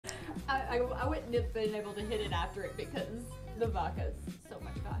I wouldn't have been able to hit it after it because the vodka's so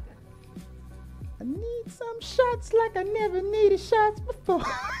much vodka. I need some shots like I never needed shots before.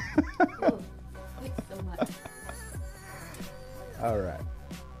 Oh, thanks so much. All right.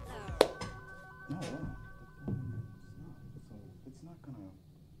 No, it's not gonna.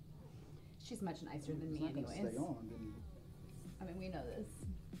 She's much nicer than me, anyways. Stay on, then. I mean, we know this.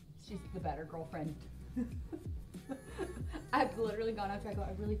 She's the better girlfriend. I've literally gone after I go,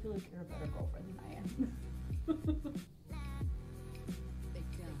 I really feel like you're a better girlfriend than I am.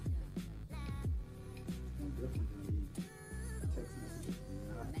 I'm definitely gonna need text messages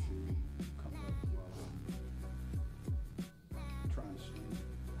not to come up while I'm trying to stream.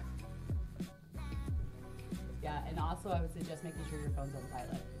 Yeah, and also I would suggest making sure your phone's on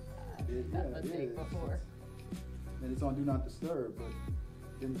silent. That mistake before. And it's on Do Not Disturb, but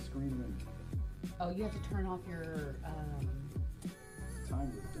then the screen went. Oh, you have to turn off your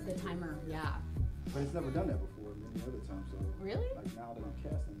Timer. the timer. Yeah. But it's never done that before any other time. So Really? like now that I'm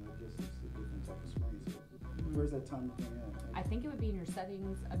casting, I guess it's a different type of screen. So where's that timer thing at? I think it would be in your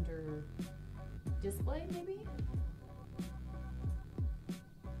settings under display, maybe.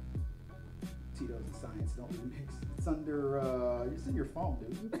 Tito's and science don't really mix. It's under. It's in your phone,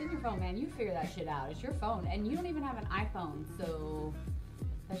 dude. It's in your phone, man. You figure that shit out. It's your phone, and you don't even have an iPhone, so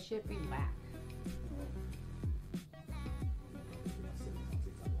that shit be whack.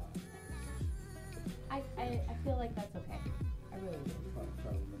 I feel like that's okay. I really do.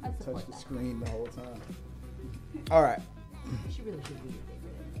 I Touch support the that. screen the whole time. All right. She really should be your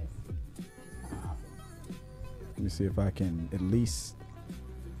favorite, anyways. She's kind of awesome. Let me see if I can at least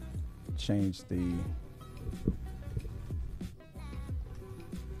change the.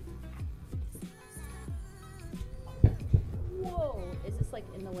 Whoa! Is this like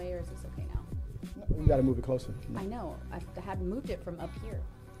in the way, or is this okay now? We got to move it closer. I know. I had moved it from up here,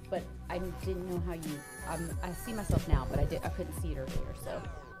 but I didn't know how you. I see myself now, but I couldn't see it earlier. So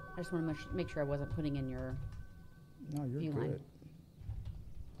I just want to make sure I wasn't putting in your. No, you're View good. line.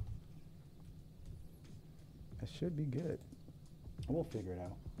 It should be good. We'll figure it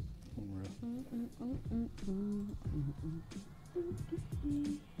out.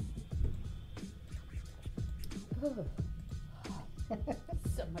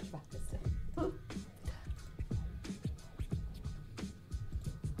 So much vodka still.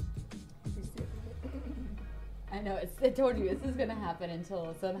 I know. I told you this is gonna happen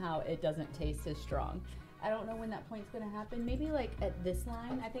until somehow it doesn't taste as strong. I don't know when that point's gonna happen. Maybe like at this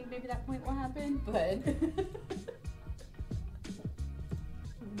line. I think maybe that point will happen, but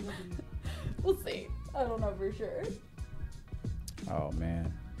we'll see. I don't know for sure. Oh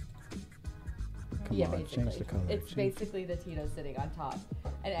man. Come Yeah, on, basically. change the color. It's basically the Tito sitting on top.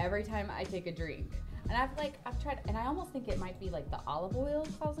 And every time I take a drink, and I've tried, and I almost think it might be like the olive oil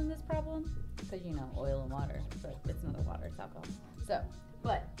causing this problem, because you know, oil and water, but it's not water, it's alcohol. So,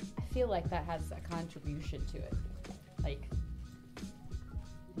 but I feel like that has a contribution to it. Like,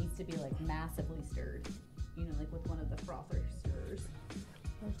 it needs to be like massively stirred, you know, like with one of the frother stirrers.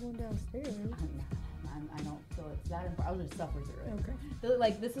 There's one downstairs. I don't feel it's that important. I'll just suffer through it. Okay.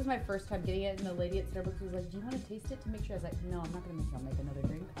 Like, this is my first time getting it, and the lady at Starbucks was like, do you want to taste it to make sure? I was like, no, I'm not going to make another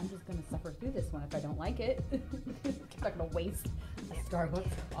drink. I'm just going to suffer through this one if I don't like it. I'm not going to waste a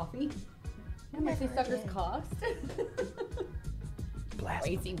Starbucks coffee. How much these suckers cost?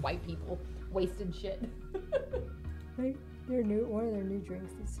 Crazy white people wasting shit. Their new one of their new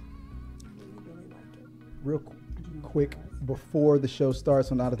drinks is really like it. Real quick, before the show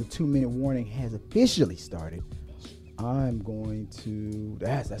starts, now that the 2-minute warning has officially started, I'm going to.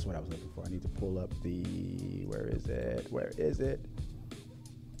 That's what I was looking for. I need to pull up the. Where is it?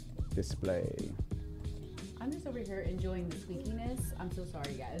 Display. I'm just over here enjoying the squeakiness. I'm so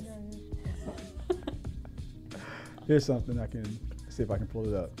sorry, guys. Here's something I can see if I can pull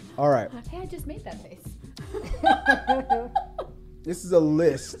it up. All right. Hey, I just made that face. This is a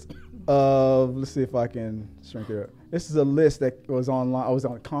list of. Let's see if I can shrink it up. This is a list that was online. I was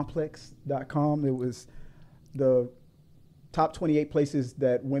on complex.com. It was the top 28 places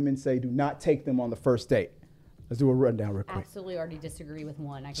that women say do not take them on the first date. Let's do a rundown real quick. Absolutely already disagree with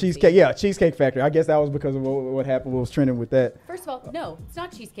one. I can Cheesecake, see. yeah, Cheesecake Factory. I guess that was because of what happened, what was trending with that. First of all, no, it's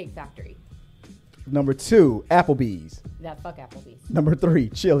not Cheesecake Factory. Number 2, Applebee's. That fuck Applebee's. Number 3,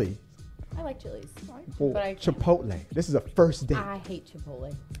 Chili's. I like Chili's. 4, But I Chipotle. This is a first date. I hate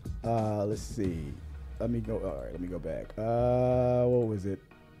Chipotle. Let's see. Let me go. All right, let me go back. What was it?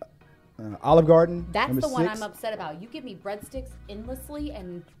 Olive Garden. That's number the one 6. I'm upset about. You give me breadsticks endlessly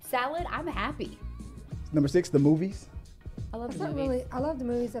and salad, I'm happy. Number 6, the movies. I love That's the not movies. really. I love the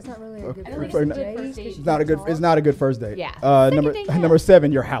movies. That's not really a good I don't first think it's a date. good first date. 'cause you It's not a can't good. It's talk. not a good first date. Yeah. Number Second date, yeah. number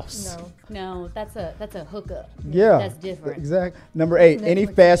 7, your house. No. No, that's a hookup. Yeah. That's different. Exactly. Number 8, any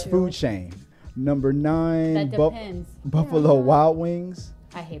Netflix fast and chill. food chain. Number 9, That depends. Buffalo Yeah. Wild Wings.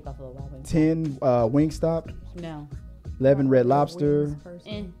 I hate Buffalo Wild Wings. 10, Wingstop. No. 11, Not Red really a Lobster. wings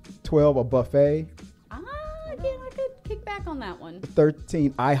person. Eh. 12, a buffet. Again, I could kick back on that one.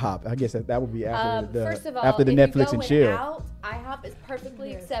 13, IHOP. I guess that would be after First of all, after the if Netflix you're and going chill. out, IHOP is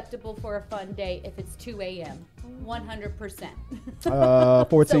perfectly Yes. acceptable for a fun date if it's 2 a.m. 100%.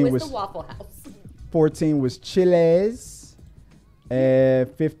 14 so is was the Waffle House. 14 was Chili's, and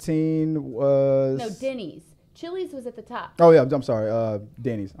 15 was No, Denny's. Chili's was at the top. Oh yeah, I'm sorry,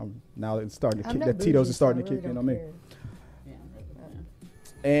 Denny's. Now it's starting to I'm kick. not The Tito's bougie, is starting so to I kick really in on don't me. care.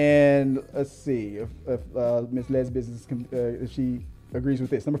 And let's see if Miss Lesbian if she agrees with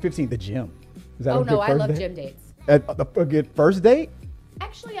this. Number 15, the gym. Is that Oh a good no, I first love date? gym dates. A good first date?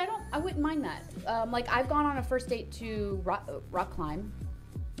 Actually, I wouldn't mind that. Like I've gone on a first date to rock climb,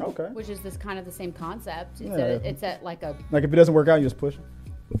 Okay. which is this kind of the same concept. It's, Yeah. it's at like a. Like if it doesn't work out, you just push.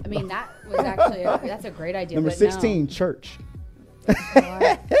 I mean, that was actually that's a great idea. Number but 16, church. No,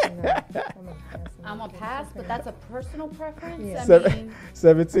 I'm I'm a pass, but that's a personal preference. Yeah. I mean,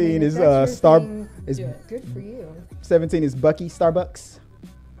 17 is Is is good for you. 17 is Bucky Starbucks.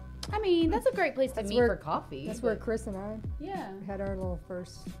 that's a great place to That's meet where- for coffee. That's but- where Chris and I Yeah. had our little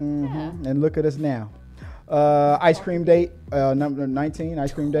first. Mhm. And look at us now. Ice cream date. Number 19,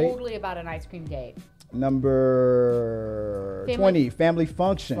 ice cream date. Totally about an ice cream date. Number Family- 20, family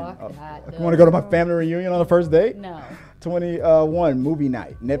function. Fuck that, You no. want to go to my family reunion on the first date? No. 21, movie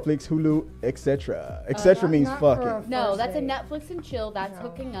night. Netflix, Hulu, etc. Etc. means not for a fucking. No, first that's a date. Netflix and chill. That's No.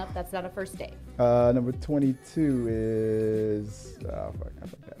 hooking up. That's not a first date. Number 22 is. Fuck, I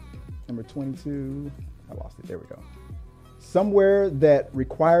forgot. Number 22. I lost it. There we go. Somewhere that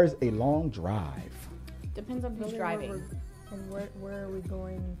requires a long drive. Depends on who's Really, driving. And where are we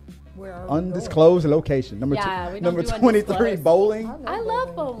going? Where are Undisclosed location. Number Yeah, we don't number do 23, undisclosed. bowling. we going? I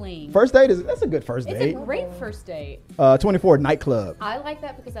love bowling. First date that's a good first It's date. a great first date. 24, nightclub. I like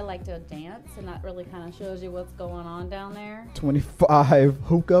that because I like to dance, and that really kind of shows you what's going on down there. 25,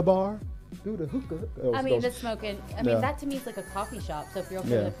 hookah bar. Do the hookah. I mean, the smoking. I mean, Yeah. that to me is like a coffee shop. So if you're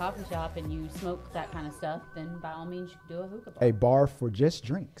open Yeah. in a coffee shop and you smoke that kind of stuff, then by all means, you can do a hookah bar. a bar for just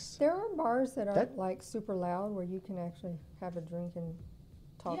drinks. There are bars that aren't That- like super loud where you can actually have a drink and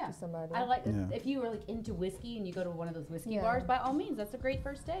talk Yeah. to somebody. I like Yeah. if you were like into whiskey and you go to one of those whiskey Yeah. bars. By all means, that's a great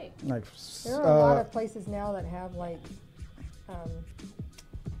first date. Like, There are a lot of places now that have like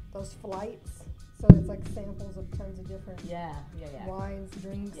those flights. So it's like samples of tons of different Yeah. wines,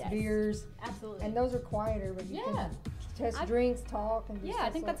 drinks, Yes. beers, Absolutely. and those are quieter. But you Yeah. can test I- drinks, talk, and Yeah, just I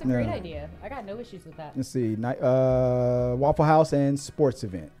have think some- that's a great Yeah. idea. I got no issues with that. let's see, Waffle House and sports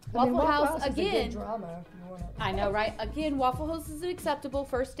event. I mean, Waffle House is a good again. drama. if you wanna- I know, right? Again, Waffle House is an acceptable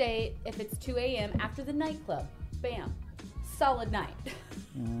first date if it's 2 a.m. after the nightclub. Bam. Solid night.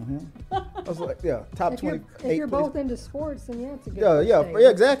 I was like, yeah, top If you're, 28. if you're both into sports, then yeah, it's a good. Yeah, first yeah, date. yeah,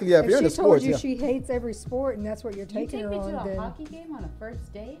 exactly. Yeah, if If you're she into told sports, you yeah. she hates every sport and that's what you're You taking take her me on, to a then hockey game on a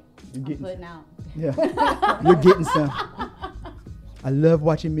first date? You're I'm getting- putting out. Yeah, you're getting some. I love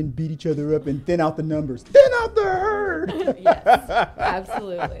watching men beat each other up and thin out the numbers. Thin out the herd. Yes,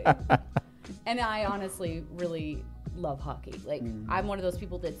 absolutely. And I honestly really love hockey. Like, I'm one of those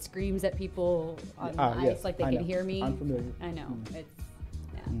people that screams at people on the ice yes, like they I can know. hear me. I'm familiar. I know. It's,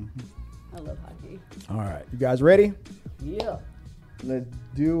 yeah. I love hockey. All right, you guys ready? Yeah. Let's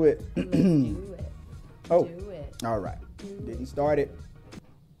do it. Let's do it. Oh. Do it. All right, didn't start it.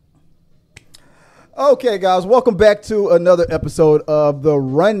 Okay, guys, welcome back to another episode of The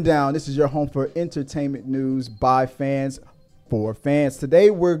Rundown. This is your home for entertainment news by fans for fans. Today,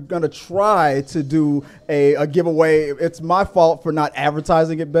 we're going to try to do a giveaway. It's my fault for not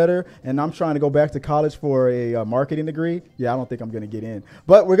advertising it better, and I'm trying to go back to college for a marketing degree. Yeah, I don't think I'm going to get in.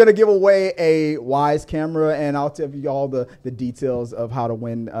 But we're going to give away a Wise camera, and I'll tell you all the details of how to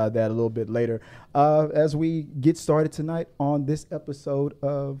win that a little bit later as we get started tonight on this episode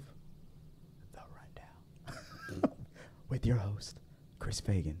of with your host, Chris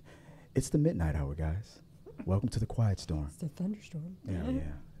Fagan. It's the midnight hour, guys. Welcome to the quiet storm. it's a thunderstorm. Yeah, yeah.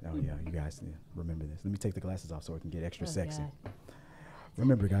 Oh, yeah. You guys remember this. Let me take the glasses off so it can get extra sexy. God.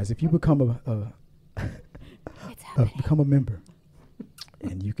 Remember, guys, if you become It's happening. become a member,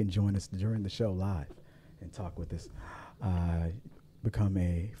 and you can join us during the show live and talk with us. Become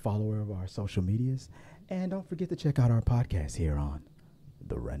a follower of our social medias, and don't forget to check out our podcast here on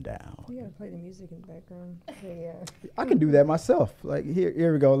The Rundown. You gotta play the music in the background. Yeah. I can do that myself. Like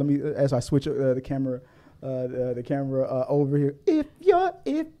here we go. Let me as I switch the camera the camera over here. If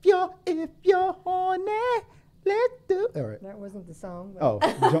you're horny, let's do. All right. That wasn't the song. Oh,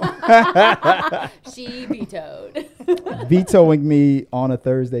 She vetoed. vetoing me on a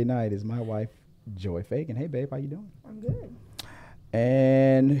Thursday night is my wife, Joy Fagan. Hey, babe, how you doing? I'm good.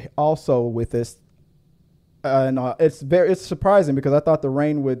 And also with this, it's surprising because I thought the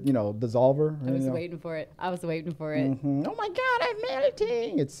rain would dissolve her. I was waiting for it. Mm-hmm. Oh my God, I'm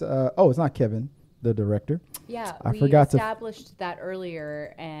melting. It's it's not Kevin, the director. Yeah, I we forgot established that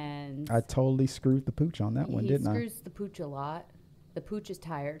earlier, and I totally screwed the pooch on that one, didn't I? He screws the pooch a lot. The pooch is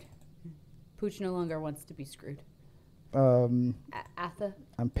tired. Pooch no longer wants to be screwed. Atha.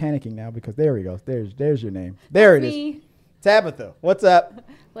 I'm panicking now because there we go. There's your name. There it is. Tabitha, what's up?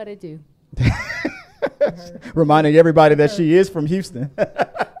 What'd I do? Reminding everybody that she is from Houston.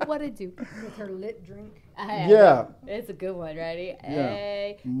 What'd I do? With her lit drink. Yeah. It's a good one, ready? Yeah.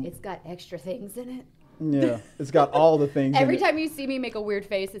 Hey, it's got extra things in it. Yeah, it's got all the things Every in it. time you see me make a weird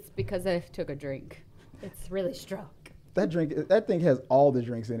face, it's because I took a drink. It's really strong. That thing has all the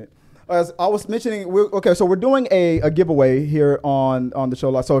drinks in it. As I was mentioning, so we're doing a giveaway here on the show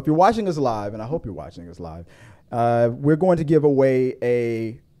live. So if you're watching us live, and I hope you're watching us live, we're going to give away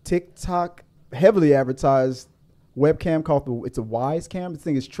a TikTok heavily advertised webcam called it's a Wise Cam. This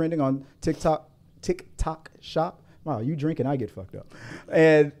thing is trending on TikTok Shop. Wow, you drink and I get fucked up.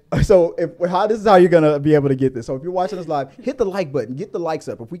 And so this is how you're going to be able to get this. So if you're watching us live, hit the like button, get the likes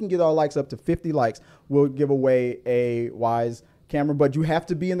up. If we can get our likes up to 50 likes, we'll give away a Wise camera. But you have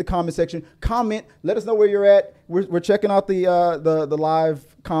to be in the comment section. Comment, let us know where you're at. We're checking out the live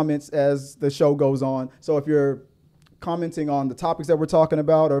comments as the show goes on. So if you're commenting on the topics that we're talking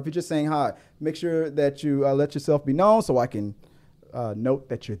about, or if you're just saying hi, make sure that you let yourself be known so I can note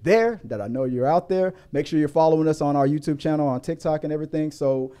that you're there, that I know you're out there. Make sure you're following us on our YouTube channel, on TikTok and everything,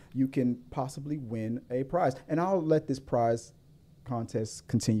 so you can possibly win a prize. And I'll let this prize contest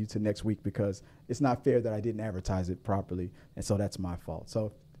continue to next week because it's not fair that I didn't advertise it properly, and so that's my fault. So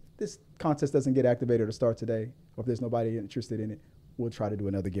if this contest doesn't get activated or start today, or if there's nobody interested in it, we'll try to do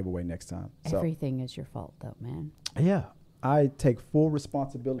another giveaway next time. Everything is your fault, though, man. Yeah, I take full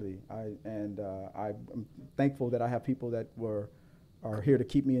responsibility. I'm thankful that I have people that are here to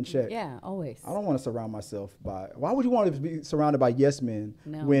keep me in check. Yeah, always. I don't want to surround myself by. Why would you want to be surrounded by yes men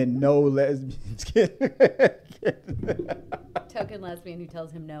No. when no lesbians get? Token lesbian who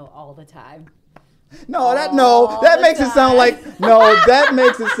tells him no all the time. That makes it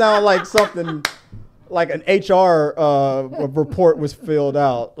sound like something. Like an HR report was filled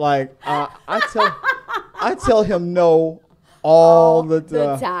out. Like I tell him no all the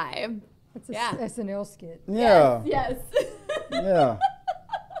time. It's a SNL skit. Yeah. Yes. Yeah.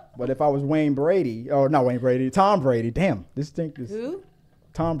 But if I was Tom Brady. Damn, this thing is Who?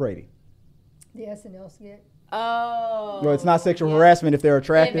 Tom Brady. The SNL skit. Oh. Well, it's not sexual harassment if they're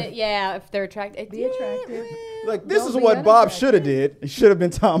attractive. If they're attractive. Be attractive. Like this Don't is be what Bob unattractive. should have did. It should have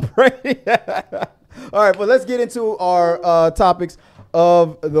been Tom Brady. All right, but let's get into our topics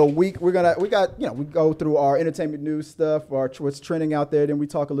of the week. We go through our entertainment news stuff, what's trending out there. Then we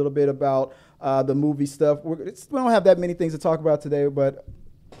talk a little bit about the movie stuff. We don't have that many things to talk about today, but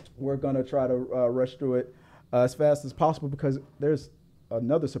we're gonna try to rush through it as fast as possible because there's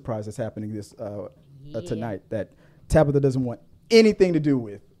another surprise that's happening this tonight that Tabitha doesn't want anything to do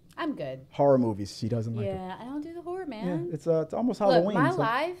with. I'm good. Horror movies. She doesn't like it. Yeah, I don't do the horror, Yeah, man. it's almost Look, Halloween. my so-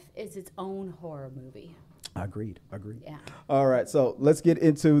 life is its own horror movie. Agreed. Yeah. All right, so let's get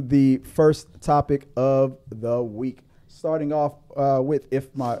into the first topic of the week. Starting off with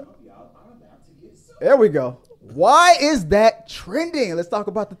there we go. Why is that trending? Let's talk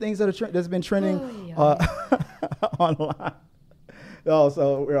about the things that's been trending online. Oh,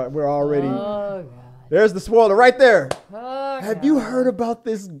 so we're already. Oh, God. There's the spoiler right there. Oh, Have you heard about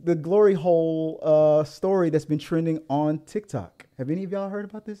the glory hole story that's been trending on TikTok? Have any of y'all heard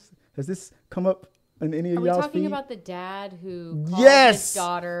about this? Has this come up in any of Are we y'all's talking feed? about the dad who called Yes. his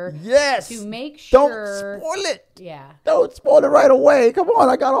daughter Yes. to make Don't sure? spoil it. Yeah. Don't spoil it right away. Come on,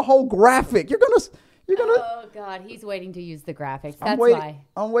 I got a whole graphic. You're gonna. Oh God, he's waiting to use the graphics. That's why.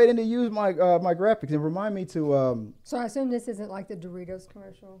 I'm waiting to use my my graphics and remind me to So I assume this isn't like the Doritos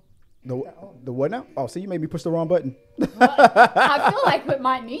commercial. the what now? Oh, see, you made me push the wrong button. I feel like we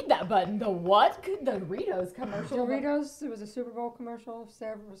might need that button. The what? Could the Doritos commercial? Doritos. It was a Super Bowl commercial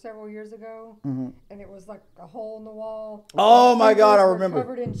several years ago, and it was like a hole in the wall. Oh my God, I Were remember.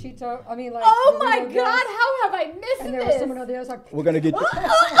 Covered in Cheeto. I mean, like. Oh my Dorito God! dust, How have I missed And there was this? someone there was like. We're gonna get.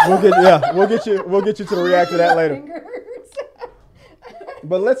 We'll get you to react to that later. Fingers.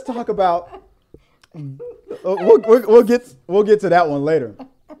 But let's talk about. We'll get to that one later.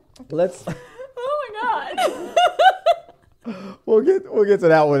 Let's. Oh my God! we'll get to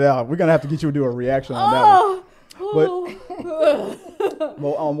that one out. We're gonna have to get you to do a reaction on that one. But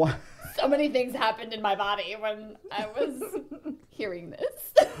well, so many things happened in my body when I was hearing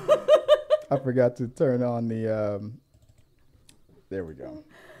this. I forgot to turn on the. There we go.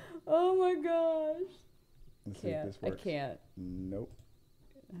 Oh my gosh! Let's see if this works. I can't. Nope.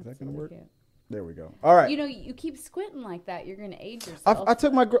 Is that gonna Absolutely work? can't. There we go. All right. You know, you keep squinting like that, you're gonna age yourself. I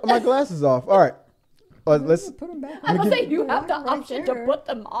took my glasses off. All right. Let's put them back. I don't think you have the Right option there. to put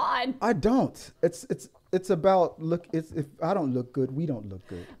them on. I don't. It's about look. It's if I don't look good, we don't look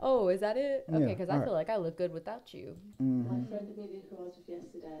good. Oh, is that it? Yeah, Okay, because I all feel like I look good without you. Mm-hmm. My friend Amelia, who I was with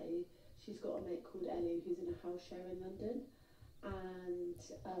yesterday, she's got a mate called Ellie who's in a house share in London, and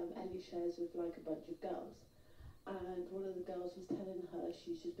Ellie shares with like a bunch of girls. And one of the girls was telling her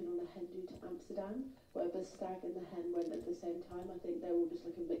she's just been on a hen do to Amsterdam, where the stag and the hen went at the same time. I think they were all just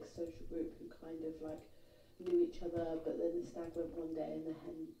like a mixed social group who kind of like knew each other, but then the stag went one day and the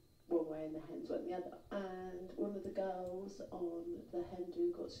hen one way and the hens went the other. And one of the girls on the hen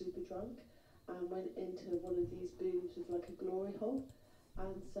do got super drunk and went into one of these booths with like a glory hole.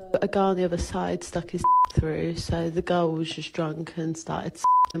 And so a guy on the other side stuck his through, so the girl was just drunk and started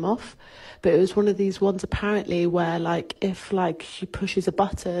him off. But it was one of these ones apparently where like if like she pushes a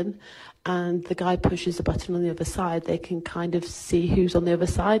button and the guy pushes a button on the other side, they can kind of see who's on the other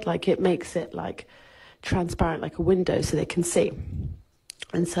side. Like it makes it like transparent like a window so they can see.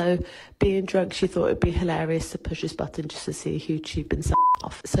 And so being drunk, she thought it'd be hilarious to push this button just to see who she'd been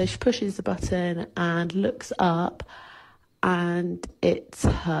off. So she pushes the button and looks up, and it's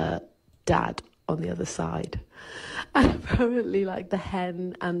her dad on the other side. And apparently like the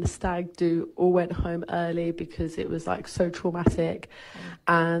hen and the stag do all went home early because it was like so traumatic,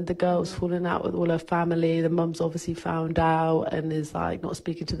 and the girl's fallen out with all her family. The mum's obviously found out and is like not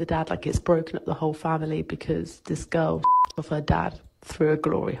speaking to the dad. Like it's broken up the whole family because this girl of her dad through a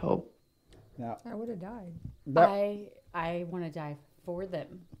glory hole. Now, I would have died. I want to die for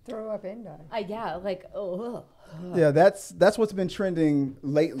them. Throw up and die. Yeah, like yeah, that's what's been trending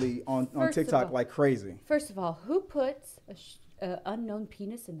lately on First of TikTok all- like crazy. First of all, who puts a unknown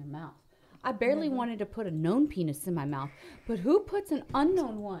penis in their mouth? I barely wanted to put a known penis in my mouth, but who puts an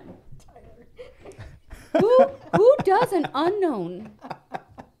unknown one? Who does an unknown?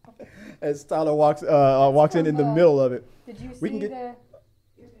 As Tyler walks in the middle of it. Did you We can see get-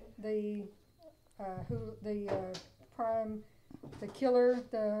 the killer,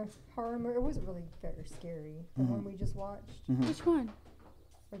 the horror movie? It wasn't really very scary. The one we just watched. Which one?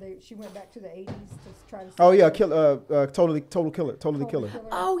 Where she went back to the 80s to try to. Oh yeah, totally killer.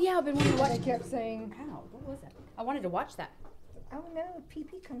 Oh yeah, I've been wanting to watch. They kept saying, Ow, what was that? I wanted to watch that. "Oh no,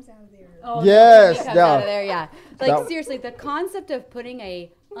 pee-pee comes out of there." Oh, Yes, the comes yeah. out of there, yeah. Like That- seriously, the concept of putting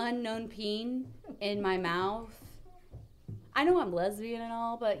a unknown peen in my mouth. I know I'm lesbian and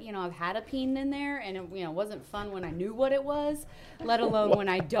all, but you know I've had a peen in there, and it wasn't fun when I knew what it was, let alone when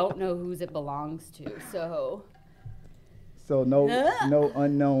I don't know whose it belongs to. So no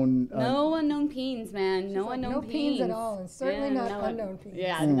unknown. no unknown peens, man. No like, unknown no peens. peens at all, and certainly not unknown peens.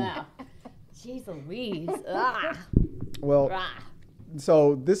 Yeah, no. Jeez Louise. Ah. Well, Ah.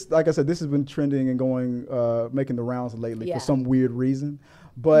 so this, like I said, this has been trending and going, making the rounds lately Yeah. for some weird reason.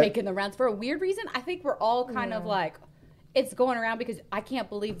 But Making the rounds for a weird reason. I think we're all kind of like, it's going around because I can't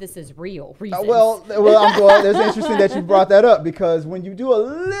believe this is real. Reasons. well, I'm glad. It's interesting that you brought that up because when you do a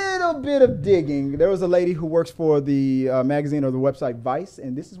little bit of digging, there was a lady who works for the magazine or the website Vice,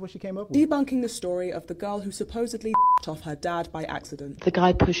 and this is what she came up with. Debunking the story of the girl who supposedly off her dad by accident. the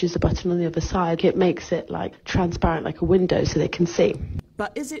guy pushes a button on the other side, it makes it like transparent like a window so they can see.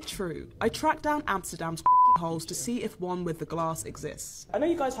 But is it true? I tracked down Amsterdam's holes to see if one with the glass exists. I know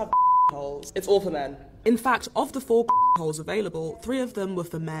you guys have holes. It's all for men. In fact, of the 4 holes available, 3 of them were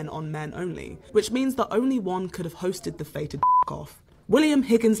for men on men only, which means that only one could have hosted the fated off. William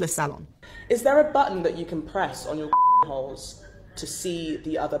Higgins LeSalon. Is there a button that you can press on your holes to see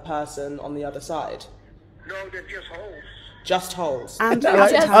the other person on the other side? No, they're just holes. Just holes. And No,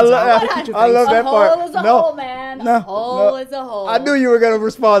 as it just- turns out, I love that a part. hole is a No, hole, man. no, a hole no. is a hole. I knew you were gonna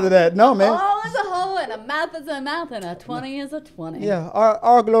respond to that. No, man. A hole is a hole, and a mouth is a mouth, and a 20 is a 20. Yeah,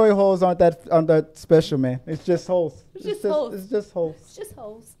 our glory holes aren't that special, man. It's just holes. It's just holes. It's just holes. It's just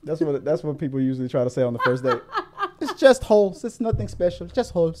holes. That's what people usually try to say on the first date. It's just holes. It's nothing special. It's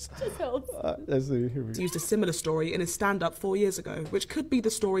just holes. Just holes. Let's see. Here we go. used a similar story in his stand-up 4 years ago, which could be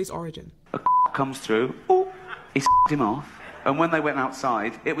the story's origin. Comes through, he s***ed him off, and when they went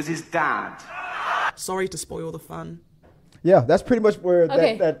outside, it was his dad. Sorry to spoil the fun. Yeah, that's pretty much where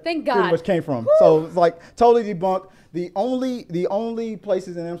Okay, that thank pretty God. much came from. So it's like totally debunked. The only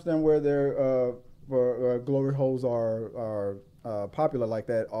places in Amsterdam where there where glory holes are popular like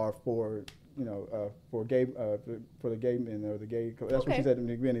that are for for gay for the gay men or the gay. That's what she said in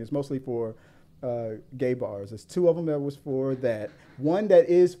the beginning. It's mostly for gay bars. There's 2 of them that was for that. One that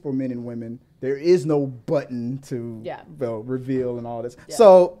is for men and women. There is no button to reveal and all this. Yeah.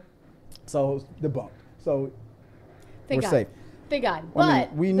 So debunked. So we're safe. Thank God. I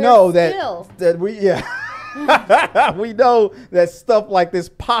mean, we know that we we know that stuff like this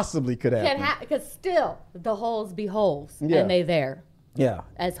possibly could happen. Because still, the holes be holes, and they there. Yeah.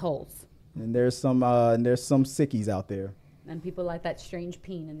 As holes. And there's some sickies out there. And people like that strange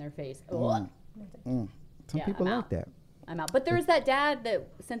peen in their face. Some people like that. I'm out. But there was that dad that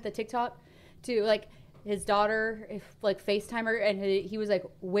sent the TikTok to like his daughter, FaceTime her, and he was like,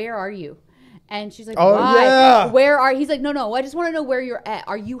 "Where are you?" And she's like, "Why? Yeah. Where are?" He's like, "No. I just want to know where you're at.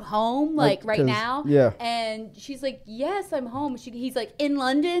 Are you home, like right now?" Yeah. And she's like, "Yes, I'm home." He's like, "In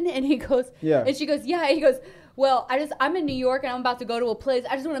London?" And he goes, "Yeah." And she goes, "Yeah." And he goes, "Well, I'm in New York and I'm about to go to a place.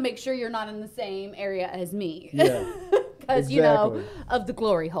 I just want to make sure you're not in the same area as me." Yeah. Because exactly. Of the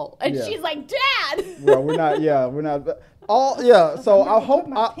glory hole. And she's like, "Dad." Well, we're not. So I hope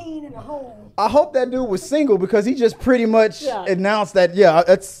I hope that dude was single because he just pretty much announced that.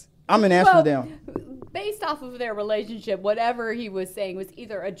 I'm in Amsterdam. Well, based off of their relationship, whatever he was saying was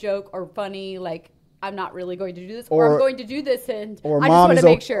either a joke or funny. Like, I'm not really going to do this, or I'm going to do this, and I just want to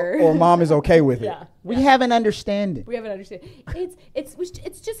make sure. Or mom is okay with it. We have an understanding.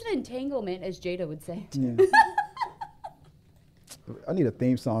 It's just an entanglement, as Jada would say. Yeah. I need a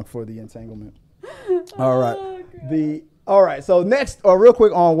theme song for the entanglement. All right. All right. So next, real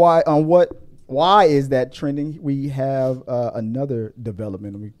quick on why is that trending? We have another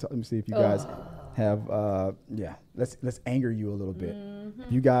development. Let me see if you guys have. Let's anger you a little bit.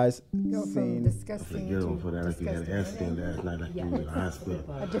 Mm-hmm. You guys seen disgusting to for that. He had an accident last night. Like he was in the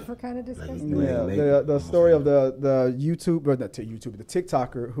hospital. A different kind of disgusting. The story of the the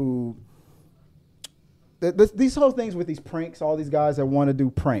TikToker who. These whole things with these pranks, all these guys that want to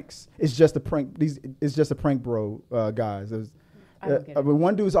do pranks, it's just a prank. It's just a prank, bro, guys.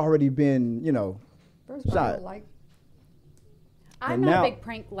 One dude's already been, shot. I'm not a big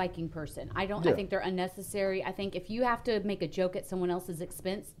prank liking person. I think they're unnecessary. I think if you have to make a joke at someone else's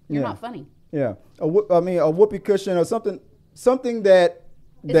expense, you're not funny. Yeah, a whoopee cushion or something that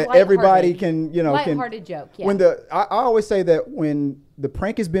everybody can, lighthearted joke. Yeah. I always say that when the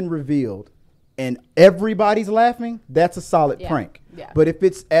prank has been revealed and everybody's laughing, that's a solid prank. Yeah. But if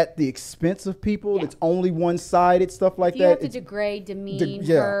it's at the expense of people, it's only one-sided, stuff like if that. You have to degrade, demean,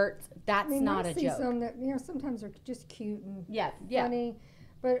 hurt. That's not a joke. Some that sometimes are just cute and funny,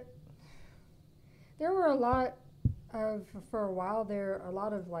 but there were a lot of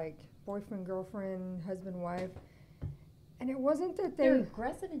like boyfriend, girlfriend, husband, wife, and it wasn't that they're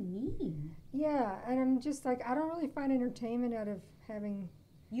aggressive and mean. Yeah, and I'm just like, I don't really find entertainment out of having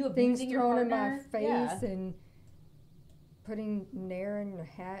things thrown in my face and putting Nair in your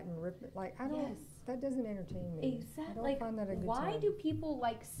hat and rip it. Like, I don't. Yes. That doesn't entertain me. Exactly. I don't find that a good Why time. do people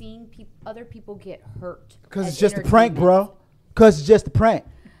like seeing other people get hurt? Because it's just a prank, bro. Because it's just a prank.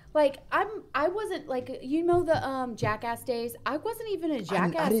 Like, I wasn't like, the Jackass days. I wasn't even a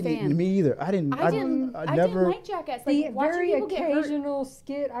Jackass fan. Me either. I didn't like Jackass. Like, the very occasional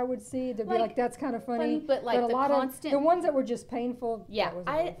skit I would see to be like, that's kind of funny. But like a lot of the ones that were just painful. Yeah,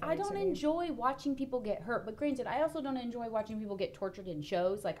 I don't enjoy watching people get hurt. But granted, I also don't enjoy watching people get tortured in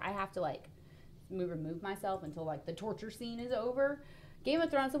shows. Like, I have to remove myself until like the torture scene is over. Game of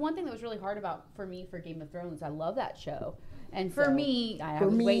Thrones. The one thing that was really hard for me for Game of Thrones, I love that show. And for me, I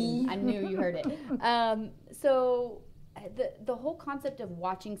was waiting. I knew you heard it. So the whole concept of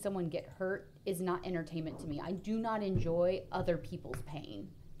watching someone get hurt is not entertainment to me. I do not enjoy other people's pain.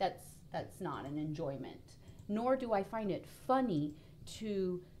 That's not an enjoyment. Nor do I find it funny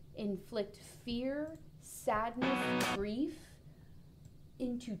to inflict fear, sadness, grief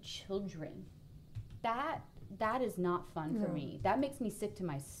into children. That is not fun for me. That makes me sick to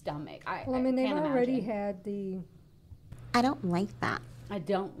my stomach. They've already had the. I don't like that. I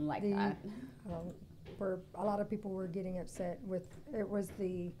don't like that. Where a lot of people were getting upset with it was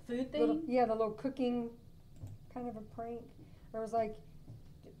the food thing. The little cooking kind of a prank. There was like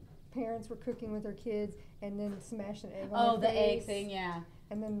parents were cooking with their kids and then smashed an egg on their face. The egg thing, yeah.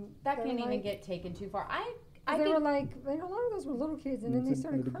 And then that can't even get taken too far. They were like, a lot of those were little kids, and then they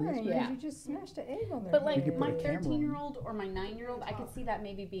started crying because you just smashed an egg on their But like my 13-year-old or my 9-year-old, I could see that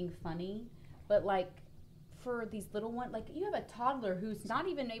maybe being funny, but like for these little ones, like you have a toddler who's not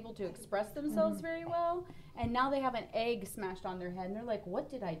even able to express themselves very well, and now they have an egg smashed on their head, and they're like, what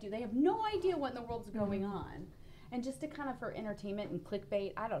did I do? They have no idea what in the world's going on. And just to kind of for entertainment and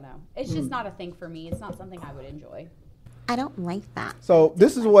clickbait, I don't know. It's just not a thing for me. It's not something I would enjoy. I don't like that. So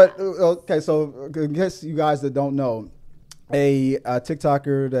this is what, okay, so in case you guys that don't know, a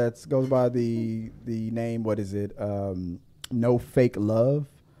TikToker that goes by the name, what is it? No Fake Love.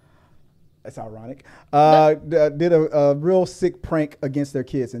 That's ironic. Did a real sick prank against their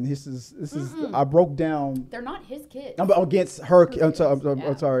kids, and this is I broke down. They're not his kids. Against her.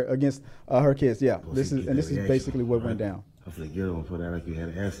 I'm sorry, against her kids. Yeah, this is basically what went down. I feel like get on for that. Like you had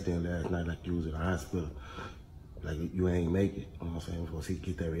an accident last night, like you was in the hospital. Like you ain't make it. You know what I'm saying? We're gonna see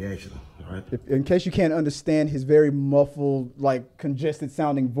get that reaction. All right. In case you can't understand his very muffled, like congested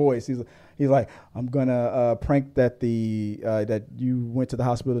sounding voice, he's like, I'm gonna prank that that you went to the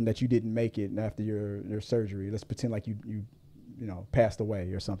hospital and that you didn't make it after your surgery. Let's pretend like you passed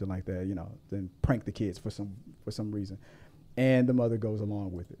away or something like that. Then prank the kids for some reason, and the mother goes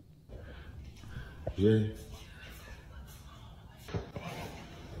along with it. Yeah.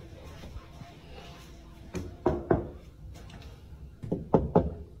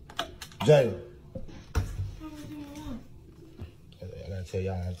 Jay, I gotta tell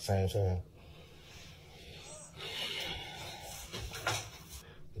y'all at the same time.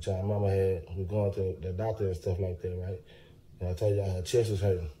 But y'all mama was going to the doctor and stuff like that, right? And I told y'all her chest was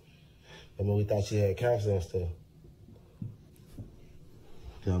hurting. And when we thought she had cancer and stuff.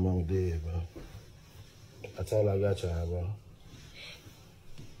 Y'all mama did, bro. I told her I got y'all, bro.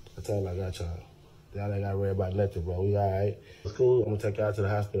 I told her I got y'all. Y'all ain't got to worry about nothing, bro. We all right. It's cool. I'm going to take y'all to the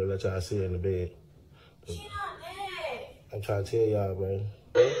hospital and let y'all see her in the bed. She not dead. I'm trying to tell y'all, bro.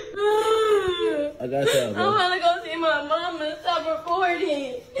 I got y'all, bro. I want to go see my mama. Stop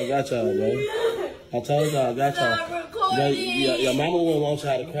recording. I got y'all, bro. I told y'all I got y'all. Stop recording. Your mama wouldn't want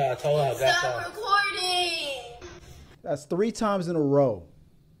y'all to cry. I told her I got y'all. Stop recording. That's 3 times in a row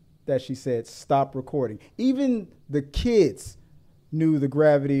that she said, stop recording. Even the kids knew the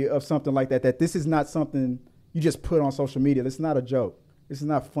gravity of something like that this is not something you just put on social media. This is not a joke. This is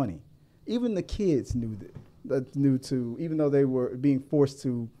not funny. Even the kids knew too, even though they were being forced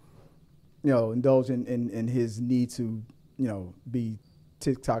to, indulge in his need to, be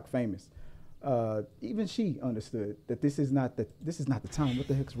TikTok famous. Even she understood that this is not the time. What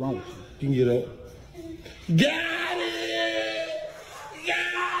the heck's wrong with you? You can get up. Got it!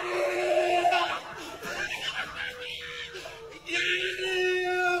 Got it!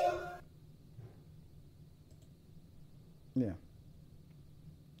 Yeah.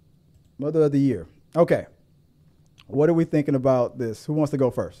 Mother of the Year. Okay. What are we thinking about this? Who wants to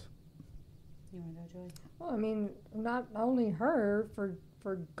go first? You want to go, Joy? Well, I mean, not only her for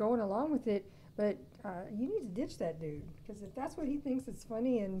going along with it, but you need to ditch that dude. Because if that's what he thinks is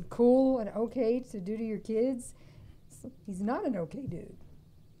funny and cool and okay to do to your kids, he's not an okay dude.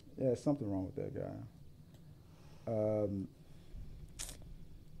 Yeah, there's something wrong with that guy.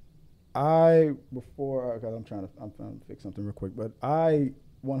 I'm trying to fix something real quick, but I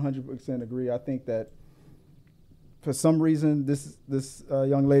 100% agree. I think that for some reason this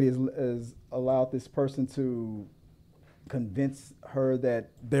young lady has allowed this person to convince her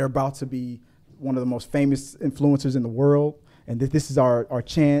that they're about to be one of the most famous influencers in the world, and that this is our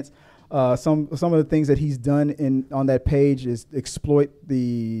chance. Some of the things that he's done on that page is exploit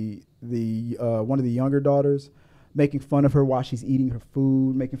the one of the younger daughters, making fun of her while she's eating her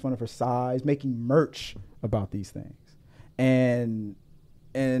food, making fun of her size, making merch about these things, and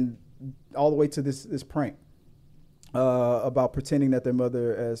all the way to this prank about pretending that their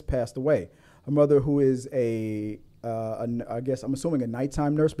mother has passed away. A mother who is I guess I'm assuming a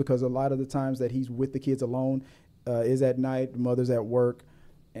nighttime nurse, because a lot of the times that he's with the kids alone is at night. The mother's at work,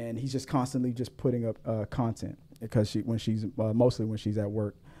 and he's just constantly just putting up content because mostly when she's at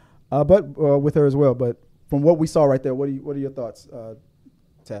work, but with her as well. But from what we saw right there, what are your thoughts,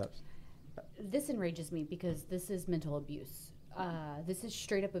 Tabs? This enrages me because this is mental abuse. This is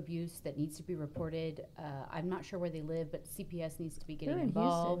straight up abuse that needs to be reported. I'm not sure where they live, but CPS needs to be getting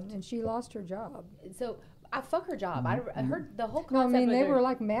involved. Houston, and she lost her job. So fuck her job. Mm-hmm. I heard the whole No, concept. I mean, they of were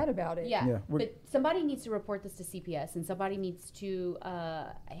like mad about it. Yeah, but somebody needs to report this to CPS, and somebody needs to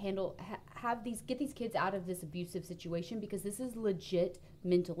get these kids out of this abusive situation, because this is legit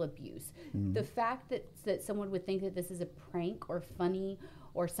mental abuse. Mm-hmm. The fact that someone would think that this is a prank or funny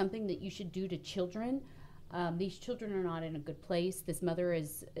or something that you should do to children. These children are not in a good place. This mother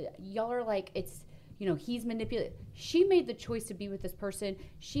is, y'all are like, it's, he's manipulated. She made the choice to be with this person.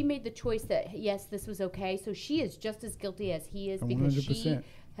 She made the choice that, yes, this was okay. So she is just as guilty as he is, because 100%. She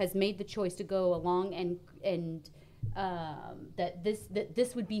has made the choice to go along and that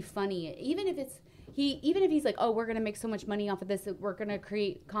this would be funny. Even if he's like, oh, we're going to make so much money off of this, that we're going to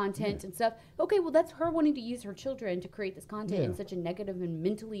create content and stuff. Okay, well, that's her wanting to use her children to create this content in such a negative and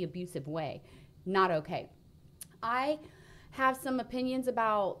mentally abusive way. Not okay. I have some opinions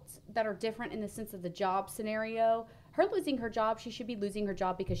about that are different in the sense of the job scenario. Her losing her job, she should be losing her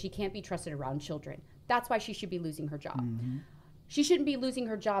job because she can't be trusted around children. That's why she should be losing her job. She shouldn't be losing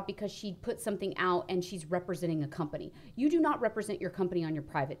her job because she put something out and she's representing a company. You do not represent your company on your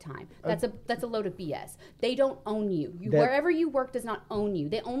private time. That's a load of BS. They don't own you. Wherever you work does not own you.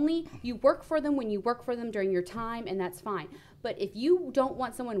 You work for them when you work for them during your time, and that's fine. But if you don't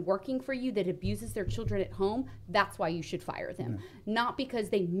want someone working for you that abuses their children at home, that's why you should fire them. Not because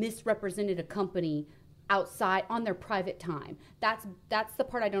they misrepresented a company outside on their private time. That's the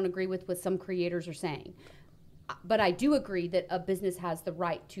part I don't agree with what some creators are saying. But I do agree that a business has the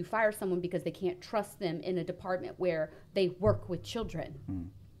right to fire someone because they can't trust them in a department where they work with children.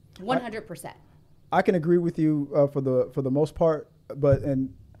 100%. I can agree with you for the most part, but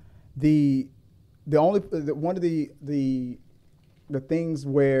and the one of the things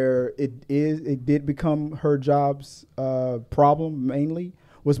where it did become her job's problem mainly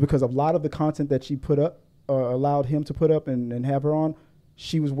was because a lot of the content that she put up, allowed him to put up and have her on,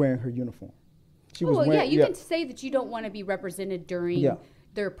 she was wearing her uniform. You can say that you don't want to be represented during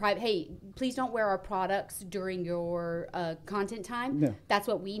their private. Hey, please don't wear our products during your content time. Yeah. That's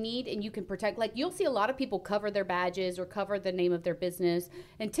what we need, and you can protect. Like you'll see a lot of people cover their badges or cover the name of their business,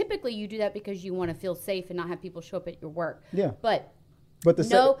 and typically you do that because you want to feel safe and not have people show up at your work. Yeah, but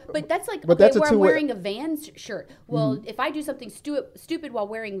that's like I'm wearing a Vans shirt. Well, if I do something stupid while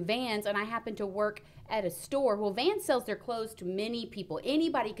wearing Vans and I happen to work at a store, well, Vans sells their clothes to many people.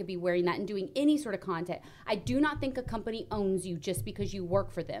 Anybody could be wearing that and doing any sort of content. I do not think a company owns you just because you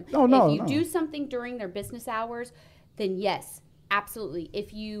work for them. If you do something during their business hours, then yes, absolutely.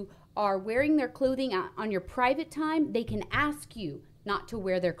 If you are wearing their clothing on your private time, they can ask you not to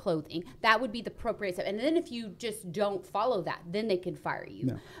wear their clothing. That would be the appropriate step. And then if you just don't follow that, then they can fire you.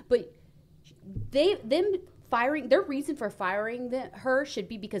 No. But their reason for firing her should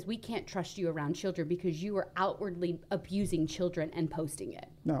be because we can't trust you around children because you are outwardly abusing children and posting it.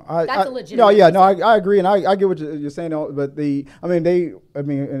 No, that's a legitimate. I agree, and I get what you're saying. But I'm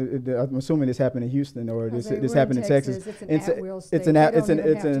assuming this happened in Houston or this happened in Texas. They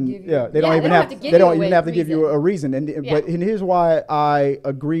don't even have to give you a reason. But here's why I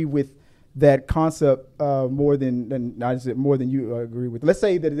agree with that concept more than you agree with. Let's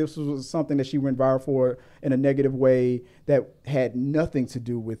say that this was something that she went viral for in a negative way that had nothing to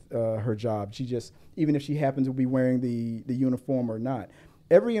do with her job. She just, even if she happens to be wearing the uniform or not,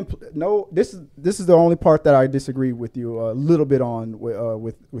 this is the only part that I disagree with you a little bit on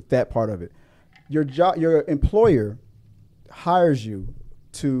with that part of it. Your employer hires you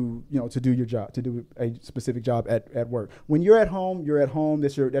to do your job, to do a specific job at work. When you're at home,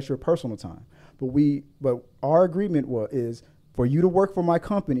 That's your personal time. But our agreement is for you to work for my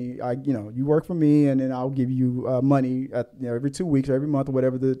company. You work for me, and then I'll give you money every 2 weeks or every month or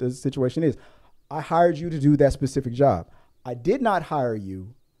whatever the situation is. I hired you to do that specific job. I did not hire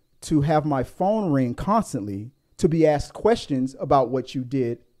you to have my phone ring constantly to be asked questions about what you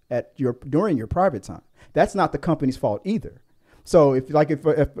did during your private time. That's not the company's fault either. So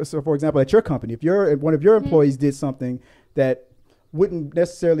for example, at your company, if one of your employees did something that wouldn't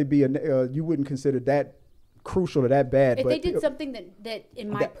necessarily be you wouldn't consider that crucial or that bad. If they did something that in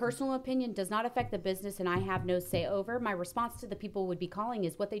my personal opinion does not affect the business and I have no say over, my response to the people would be calling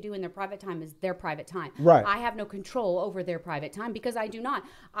is what they do in their private time is their private time. Right. I have no control over their private time because I do not.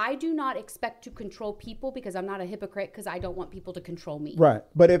 I do not expect to control people because I'm not a hypocrite because I don't want people to control me. Right.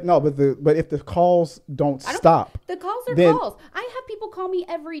 But if the calls don't stop. The calls are calls. I have people call me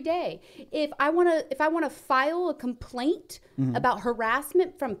every day. If I want to file a complaint about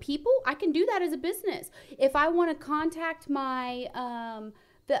harassment from people, I can do that as a business. If I want to contact my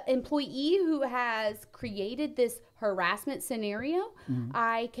the employee who has created this harassment scenario,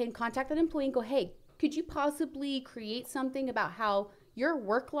 I can contact that employee and go, hey, could you possibly create something about how your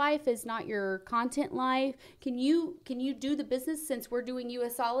work life is not your content life? Can you do the business since we're doing you a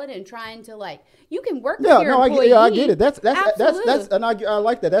solid and trying to you can work with your employee. I get it. That's and I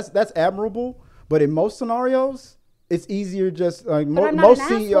like that. That's admirable. But in most scenarios, it's easier just most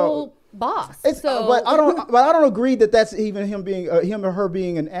CEO. Boss. But I don't agree that that's even him or her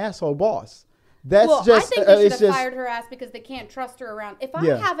being an asshole boss. That's I think they should have fired her ass because they can't trust her around. If I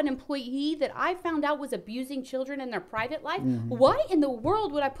have an employee that I found out was abusing children in their private life, why in the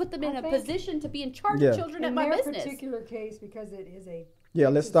world would I put them in a position to be in charge of children at my business? In their particular case, because it is a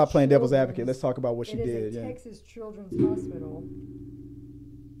let's stop playing devil's advocate. Let's talk about what she did. It is a Texas Children's Hospital.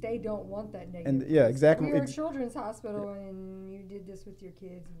 They don't want that negative. And exactly. If you're a children's hospital and you did this with your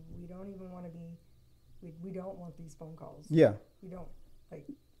kids, we don't even want to be. We don't want these phone calls. Yeah. We don't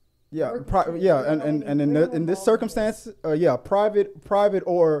Yeah, work with yeah, children. and in, We don't in this involve circumstance, yeah, private,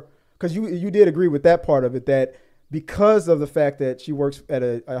 or because you did agree with that part of it, that because of the fact that she works at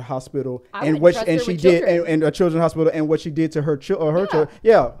a hospital I and would what trust and her she with did children. and a children's hospital and what she did to her children,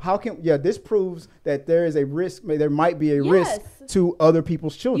 this proves that there is a risk. There might be a risk Yes. to other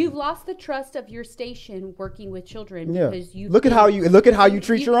people's children. You've lost the trust of your station working with children Yeah. because you Look at how you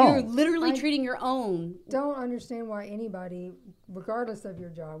treat your You're own. literally treating your own. Don't understand why anybody, regardless of your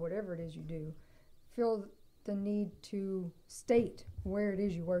job, whatever it is you do, feel the need to state where it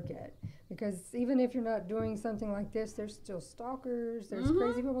is you work at. Because even if you're not doing something like this, there's still stalkers, there's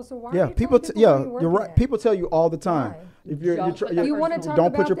crazy people. So why? Yeah, are you people. telling where You're working right. at? People tell you all the time. Why? If you're Don't put that You want to talk don't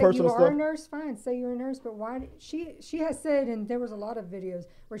about put your that personal you are stuff. a nurse, fine. Say you're a nurse, but why? She has said, and there was a lot of videos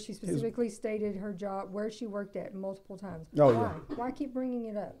where she specifically stated her job, where she worked at multiple times. Oh, why? yeah. Why keep bringing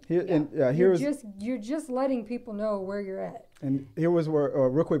it up? You're just letting people know where you're at. And here was where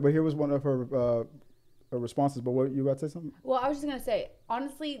real quick, but here was one of her responses. But what you about to say something? Well, I was just gonna say,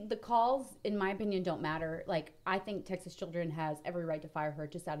 honestly, the calls, in my opinion, don't matter. Like, I think Texas Children has every right to fire her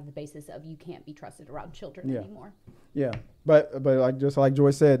just out of the basis of you can't be trusted around children anymore. Yeah, but like just like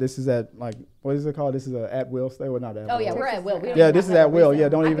Joy said, this is at like what is it called? This is a at will stay. Well, not at will. Oh yeah, we're at will. We don't Yeah, even this have is to have at a will. reason. Yeah,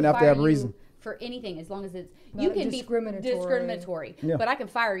 don't I even can have to fire have a you reason. for anything, as long as it's Not you can be discriminatory. discriminatory. Yeah. But I can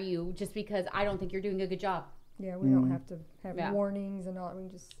fire you just because I don't think you're doing a good job. Yeah, we don't have to have Yeah. warnings and all. We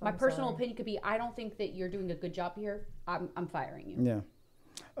just. My I'm personal sorry. opinion could be, I don't think that you're doing a good job here. I'm firing you. Yeah.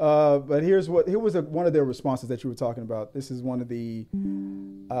 But here was one of their responses that you were talking about. This is one of the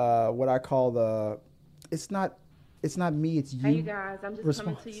what I call the it's not me, it's you. Hey, you guys, I'm just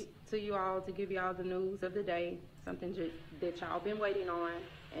response. coming to you all to give y'all the news of the day, something that y'all been waiting on,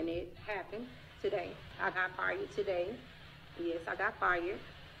 and it happened today. I got fired today. Yes, I got fired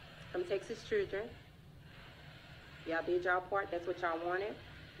from Texas Children. Y'all did y'all part. That's what y'all wanted,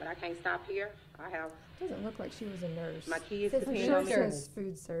 but I can't stop here. I have Doesn't look like she was a nurse. my kids Says depend Sure on me. says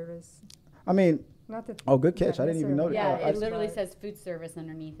food service. I mean, Not that. oh, good catch. not I didn't even know that. necessarily- Yeah, Oh, it I- literally says food service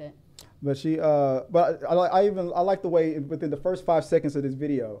underneath it. But she, but I like the way within the first 5 seconds of this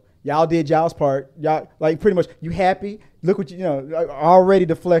video, y'all did y'all's part. Y'all like pretty much, you happy? Look what already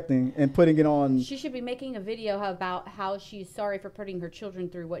deflecting and putting it on. She should be making a video about how she's sorry for putting her children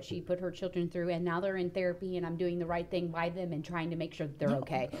through what she put her children through, and now they're in therapy, and I'm doing the right thing by them and trying to make sure that they're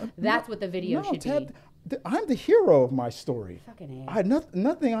okay. That's what the video should be. I'm the hero of my story. Fucking A.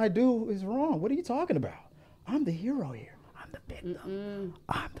 Nothing I do is wrong. What are you talking about? I'm the hero here. I'm the victim.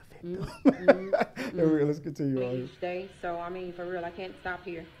 I'm the victim. Anyway, let's continue on. Each day, so I mean, for real, I can't stop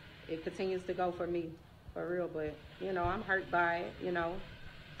here. It continues to go for me, for real. But I'm hurt by it.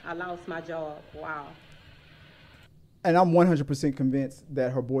 I lost my job. Wow. And I'm 100% convinced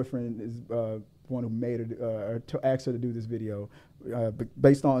that her boyfriend is the one who made her to ask her to do this video,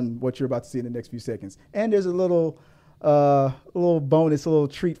 based on what you're about to see in the next few seconds. And there's a little bonus, a little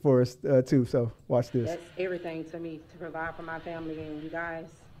treat for us too. So watch this. That's everything to me, to provide for my family, and you guys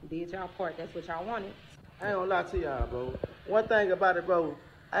did y'all part. That's what y'all wanted. I ain't gonna lie to y'all, bro. One thing about it, bro,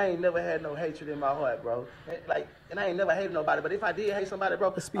 I ain't never had no hatred in my heart, bro. And I ain't never hated nobody. But if I did hate somebody, bro,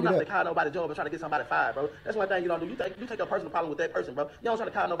 I'm not gonna call nobody job and trying to get somebody fired, bro. That's one thing you don't do. You take your personal problem with that person, bro. You don't try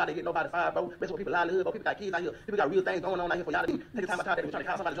to call nobody, get nobody fired, bro. Mess with people's livelihood, bro. People got kids out here. People got real things going on out here for y'all to be taking time out of trying to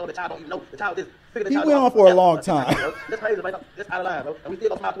call somebody job that y'all don't even know. The child just figure the He child went out. on for a long time. That's crazy, man. That's out of line, bro. And we still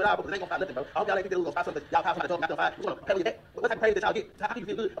gonna smile through it out because they ain't gonna stop nothing, bro. I hope y'all ain't think they was gonna stop something. Y'all call somebody job, got them fired. You wanna pay with that? What type of praise that y'all get? How can you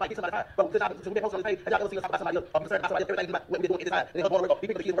feel good about getting somebody fired? Bro, because y'all, so we post on the page, and y'all ever see us talk about somebody else, or concerned about somebody else, everything about what we doing inside. And they don't want to work. We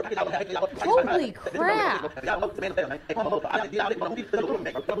pick up the kids, work. How can y'all Holy crap. Y'all know the man is man. Hey, come on, look.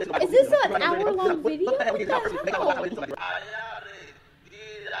 Is this an hour-long video? What the hell? We don't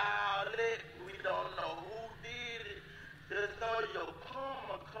know who did it. Just know your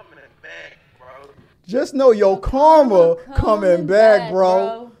karma coming back, bro. Just know your karma coming back,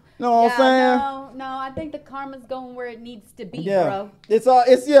 bro. Know what I'm saying? No, I think the karma's going where it needs to be, Yeah, bro. it's all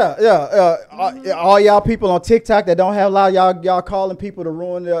y'all people on TikTok that don't have a lot of y'all calling people to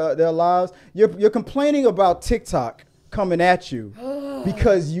ruin their lives. You're complaining about TikTok coming at you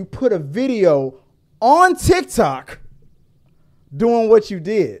because you put a video on TikTok doing what you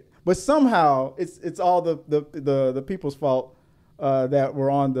did, but somehow it's all the people's fault that were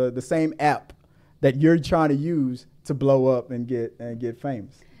on the same app that you're trying to use to blow up and get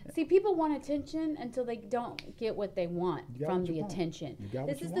famous. See, people want attention until they don't get what they want from the attention.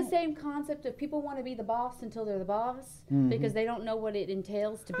 This is the same concept of people want to be the boss until they're the boss because they don't know what it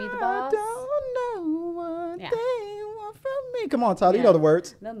entails to be the boss. I don't know what Yeah. they want from me. Come on, Tyler, you know the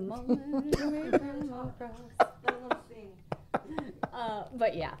words. The moment we come across.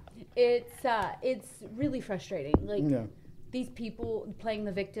 But yeah, it's really frustrating. Like, these people playing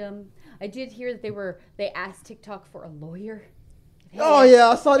the victim. I did hear that they asked TikTok for a lawyer. Oh yeah,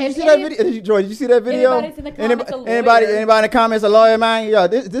 I saw. Did you see that video? Joy, did you see that video? Anybody in the comments a lawyer, man? Yeah,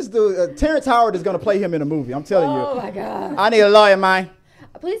 this dude, Terrence Howard is gonna play him in a movie. I'm telling you. Oh my god. I need a lawyer, man.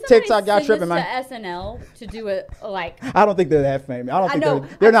 Please TikTok got tripping, man. man. To SNL to do it like. I don't think they're that famous. I don't think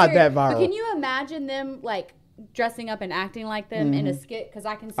they're not that viral. But can you imagine them like dressing up and acting like them in a skit? Because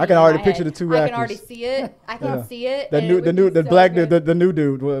I can. See I can already picture the two actors. I can already see it. I can see it. The new dude, the new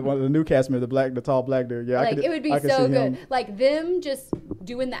dude, one of the new cast member, the tall black dude. Yeah, like it would be so good. Like them just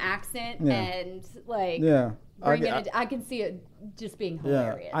doing the accent and like bringing it. I can see it just being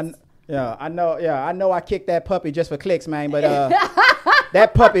hilarious. I know. I kicked that puppy just for clicks, man. But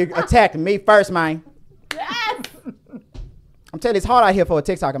that puppy attacked me first, man. Yes. I'm telling you, it's hard out here for a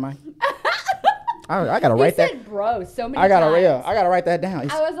TikToker, man. I gotta write that. He said "bro" so many times. I gotta write that down.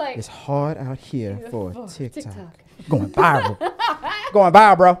 I was like, it's hard out here for TikTok. Going viral. Going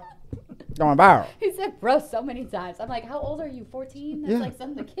viral, bro. Going viral. He said "bro" so many times. I'm like, how old are you? 14? That's like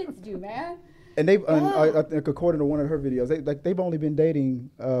something the kids do, man. And they, I think according to one of her videos, they've only been dating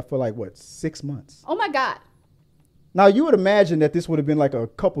for like what, 6 months. Oh my god. Now you would imagine that this would have been like a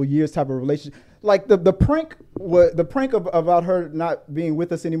couple years type of relationship. Like the prank about her not being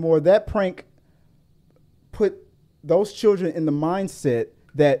with us anymore. That prank put those children in the mindset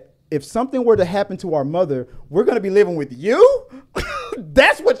that if something were to happen to our mother, we're going to be living with you.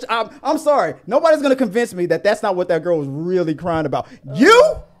 That's what I'm sorry. Nobody's going to convince me that that's not what that girl was really crying about.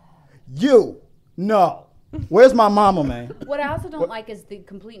 You, no. Where's my mama, man? What I also don't like is the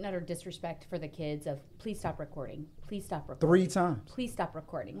complete and utter disrespect for the kids of please stop recording. Please stop recording. 3 times. Please stop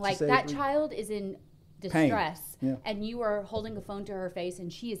recording. Like that child is in distress and you are holding a phone to her face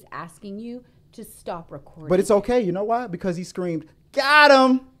and she is asking you to stop recording. But it's okay. You know why? Because he screamed, "Got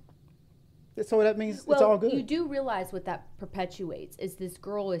him!" So that means it's all good. You do realize what that perpetuates is this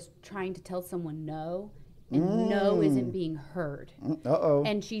girl is trying to tell someone no, and no isn't being heard. Uh-oh.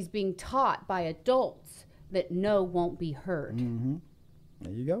 And she's being taught by adults that no won't be heard. Mm-hmm.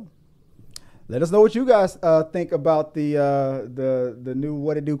 There you go. Let us know what you guys think about the new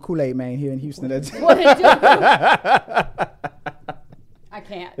What It Do Kool-Aid man here in Houston. What It Do? I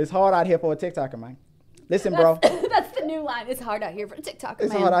can't. It's hard out here for a TikToker, man. Listen, bro. That's the new line. It's hard out here for a TikToker,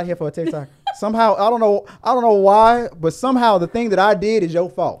 It's hard out here for a TikToker. Somehow, I don't know why, but somehow the thing that I did is your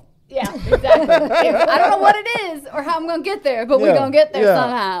fault. Yeah, exactly. I don't know what it is or how I'm going to get there, but we're going to get there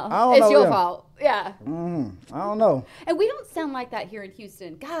somehow. It's your fault. Yeah. I don't know. And we don't sound like that here in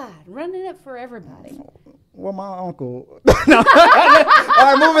Houston. God, running it for everybody. Well, my uncle. All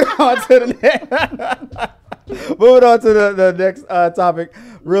right, moving on to the next. Moving on to the next topic,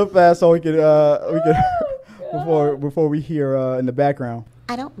 real fast, so we can before we hear in the background.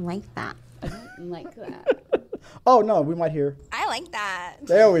 I don't like that. I don't like that. Oh no, we might hear. I like that.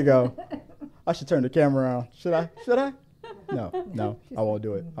 There we go. I should turn the camera around. Should I? No, I won't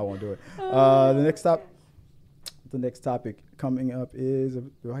do it. The next topic coming up is.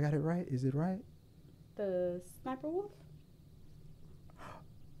 Do I got it right? Is it right? The Sniper Wolf.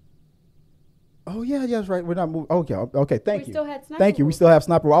 Oh yeah, that's right. We're not moving. Okay. Thank you. We still had Sniper Thank you. We Wolf. still have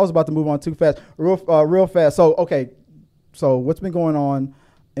Sniper Wolf. I was about to move on too fast. Real fast. So what's been going on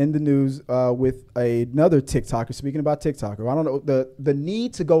in the news with another TikToker? Speaking about TikToker, I don't know the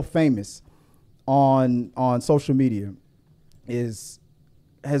need to go famous on social media has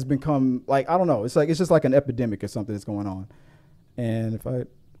become like, I don't know. It's just like an epidemic or something that's going on. And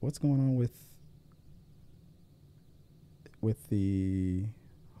what's going on with the.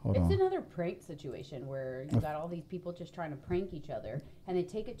 It's another prank situation where you got all these people just trying to prank each other, and they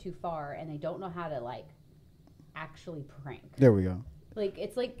take it too far, and they don't know how to like actually prank. There we go. Like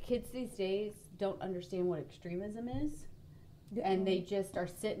it's like kids these days don't understand what extremism is, and they just are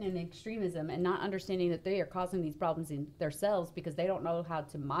sitting in extremism and not understanding that they are causing these problems in themselves because they don't know how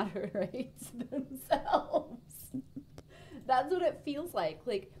to moderate themselves. That's what it feels like.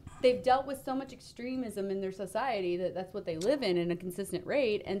 Like they've dealt with so much extremism in their society that's what they live in a consistent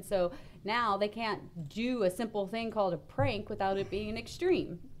rate. And so now they can't do a simple thing called a prank without it being an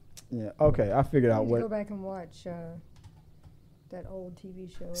extreme. Yeah. Okay. I figured out what. Go back and watch that old TV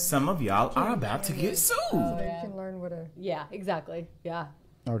show. Some of y'all are about to get sued. So you can learn what a. Yeah, exactly. Yeah.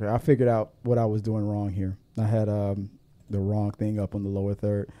 Okay. I figured out what I was doing wrong here. I had the wrong thing up on the lower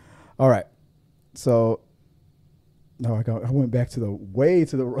third. All right. So. No, I went back to the wrong.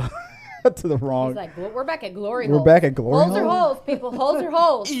 He's like, we're back at glory holes. We're back at glory holes? Holes are holes, people. Holes are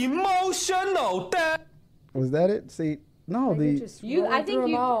holes. Emotional. Was that it? See, no, I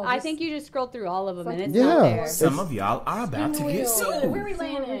think you just scrolled through all of them and it's not there. Some of y'all are about to get sued. Where we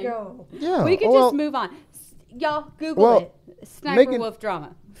landing? Yeah. We could just move on. y'all Google Well, it. Sniper Wolf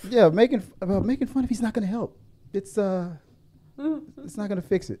drama. Yeah, making fun if he's not going to help. It's not going to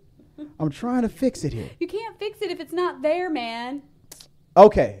fix it. I'm trying to fix it here. You can't fix it if it's not there, man.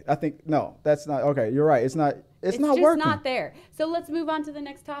 Okay, I think no, that's not okay. You're right. It's not It's not just working. not there. So let's move on to the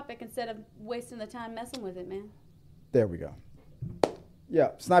next topic instead of wasting the time messing with it, man. There we go.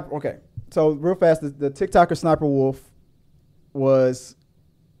 Yeah, sniper. Okay, so real fast, the TikToker Sniper Wolf was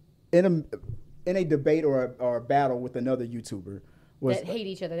in a debate or a battle with another YouTuber. That hate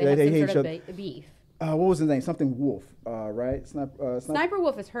each other. They have some sort of beef. What was his name? Something Wolf, right? Sniper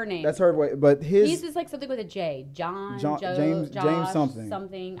Wolf is her name. That's her, but he's just like something with a J. James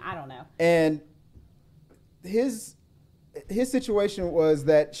something. I don't know. And his situation was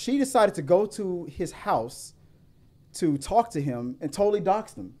that she decided to go to his house to talk to him and totally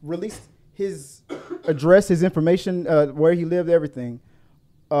doxed him, released his address, his information, where he lived, everything,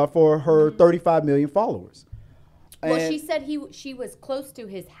 for her 35 million followers. Well, she said she was close to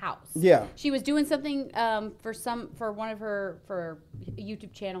his house. Yeah. She was doing something for one of her a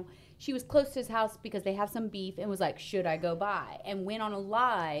YouTube channel. She was close to his house because they have some beef and was like, should I go by? And went on a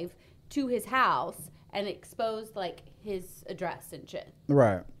live to his house and exposed like his address and shit.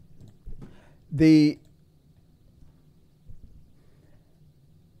 Right. The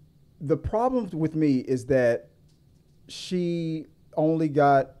problem with me is that she only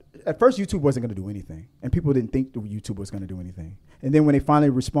got. At first, YouTube wasn't going to do anything, and people didn't think YouTube was going to do anything. And then when they finally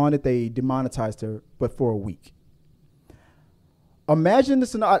responded, they demonetized her, but for a week. Imagine the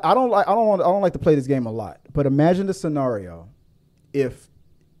scenario. I don't like to play this game a lot, but imagine the scenario if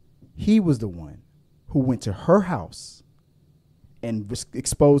he was the one who went to her house and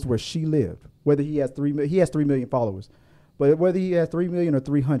exposed where she lived. Whether he has 3 million followers, but whether he has 3 million or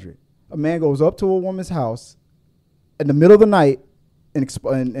 300, a man goes up to a woman's house in the middle of the night. And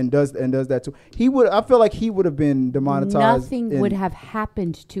does that too. I feel like he would have been demonetized. Nothing would have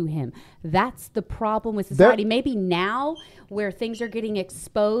happened to him. That's the problem with society. Maybe now, where things are getting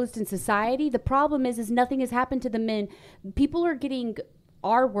exposed in society, the problem is nothing has happened to the men. People are getting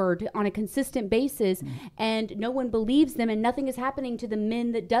R-word on a consistent basis, and no one believes them, and nothing is happening to the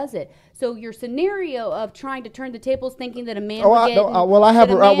men that does it. So your scenario of trying to turn the tables, thinking that a man I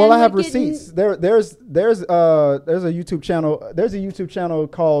have receipts. There's a YouTube channel. There's a YouTube channel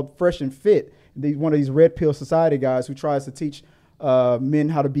called Fresh and Fit. One of these red pill society guys who tries to teach men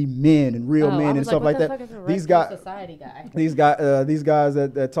how to be men and real men and stuff like that. These guys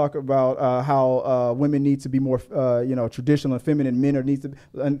that talk about how women need to be more traditional and feminine, men needs to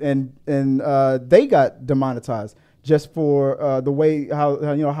and they got demonetized just for the way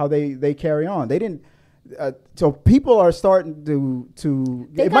how they carry on. They didn't. So people are starting to.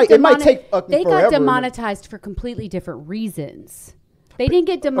 It might take forever. They got demonetized for completely different reasons. They didn't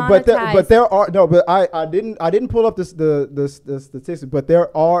get demonetized. I didn't pull up the statistics, but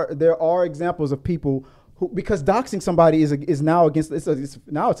there are examples of people who, because doxing somebody is now against it's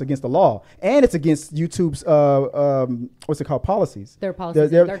against the law, and it's against YouTube's what's it called, policies. Their policies,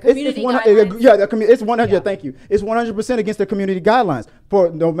 their community guidelines. It's 100. Yeah. Thank you. It's 100% against their community guidelines.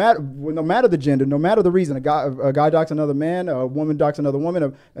 For no matter the gender, no matter the reason, a guy doxes another man, a woman doxes another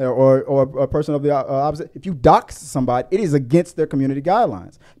woman, or a person of the opposite. If you dox somebody, it is against their community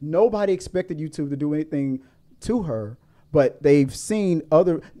guidelines. Nobody expected YouTube to do anything to her. But they've seen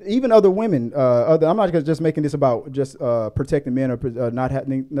other women. I'm not just making this about just protecting men or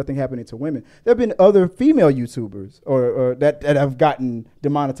nothing happening to women. There have been other female YouTubers or that have gotten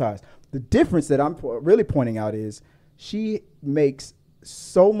demonetized. The difference that I'm really pointing out is she makes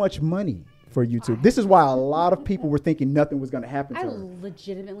so much money for YouTube. This is why a lot of people were thinking nothing was going to happen to her. I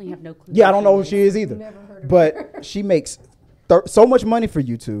legitimately have no clue. Yeah, I don't know who she is either. Never heard of her. She makes so much money for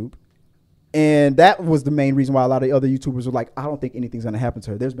YouTube. And that was the main reason why a lot of other YouTubers were like, I don't think anything's going to happen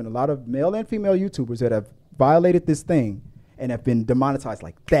to her. There's been a lot of male and female YouTubers that have violated this thing and have been demonetized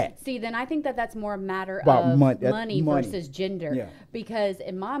like that. See, then I think that's more a matter of money versus gender. Yeah. Because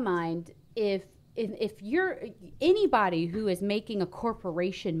in my mind, if you're anybody who is making a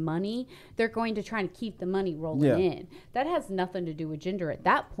corporation money, they're going to try and keep the money rolling in. That has nothing to do with gender at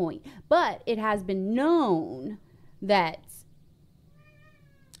that point. But it has been known that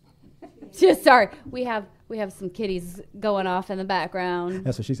just sorry, we have some kitties going off in the background.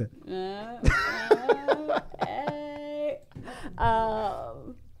 That's what she said.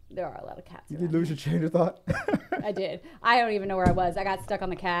 There are a lot of cats. Did you lose your train of thought? I did. I don't even know where I was. I got stuck on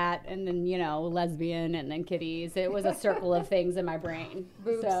the cat, and then lesbian, and then kitties. It was a circle of things in my brain.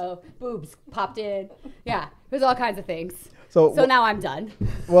 Boobs. So boobs popped in. Yeah, it was all kinds of things. So now I'm done.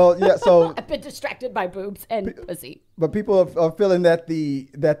 Well, yeah. So I've been distracted by boobs and pussy. But people are feeling that the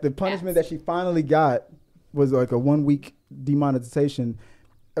punishment that she finally got was like a 1 week demonetization.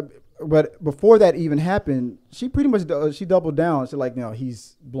 But before that even happened, she pretty much she doubled down. She's like,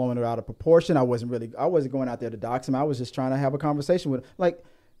 he's blowing her out of proportion. I wasn't going out there to dox him. I was just trying to have a conversation with him. Like,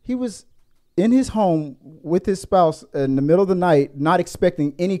 he was in his home with his spouse in the middle of the night, not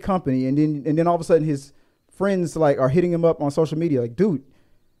expecting any company, and then all of a sudden his friends like are hitting him up on social media, like, dude,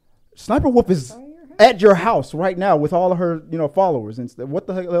 Sniper Wolf is at your house right now with all of her followers and stuff. What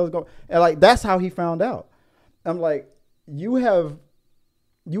the hell is going? And like, that's how he found out. I'm like, you have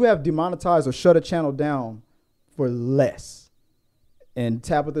demonetized or shut a channel down for less. And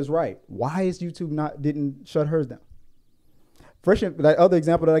Tabitha's right. Why is YouTube didn't shut hers down? That other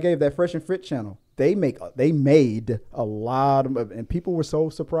example that I gave, that Fresh and Fit channel, they made a lot of, and people were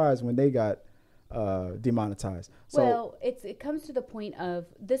so surprised when they got demonetized. So, well, it comes to the point of,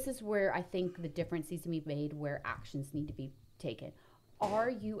 this is where I think the difference needs to be made, where actions need to be taken.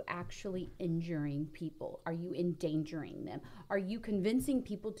 Are you actually injuring people? Are you endangering them? Are you convincing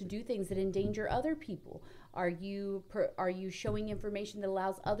people to do things that endanger other people? Are you showing information that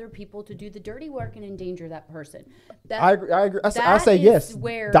allows other people to do the dirty work and endanger that person? I agree. I say yes.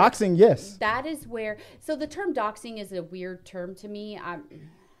 Doxing, yes. That is where. So the term doxing is a weird term to me.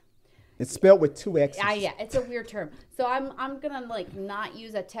 It's spelled with 2 X's. Yeah, it's a weird term. So I'm gonna like not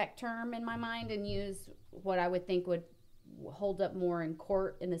use a tech term in my mind and use what I would think would hold up more in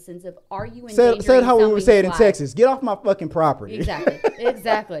court, in the sense of, are you endangering said how we would say it in life? Texas? Get off my fucking property.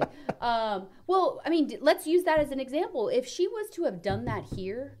 Exactly. Well, I mean, let's use that as an example. If she was to have done that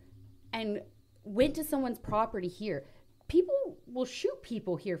here and went to someone's property here, people will shoot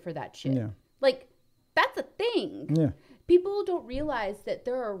people here for that shit. Yeah. Like, that's a thing. Yeah. People don't realize that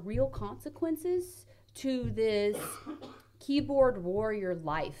there are real consequences to this keyboard warrior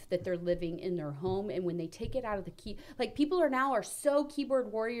life that they're living in their home. And when they take it out of the like, people are so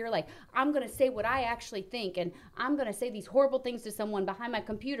keyboard warrior, like, I'm gonna say what I actually think, and I'm gonna say these horrible things to someone behind my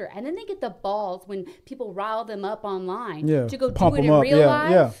computer, and then they get the balls when people rile them up online to go do it in real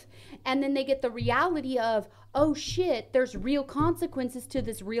life. And then they get the reality of, oh shit, there's real consequences to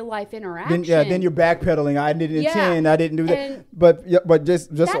this real life interaction. Then you're backpedaling. I didn't intend. I didn't do that. But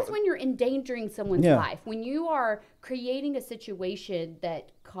just that's when you're endangering someone's life. When you are creating a situation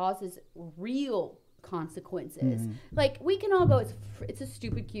that causes real consequences. Like, we can all go, it's a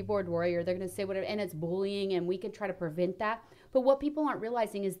stupid keyboard warrior. They're going to say whatever, and it's bullying, and we can try to prevent that. But what people aren't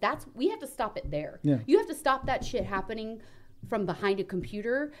realizing is we have to stop it there. Yeah. You have to stop that shit happening from behind a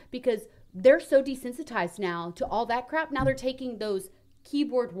computer, because they're so desensitized now to all that crap. Now they're taking those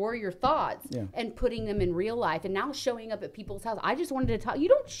keyboard warrior thoughts and putting them in real life, and now showing up at people's house. I just wanted to talk. You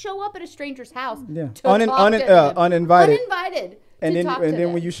don't show up at a stranger's house to talk to them. Uninvited. And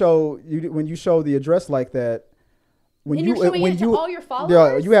then when you show the address like that, when all your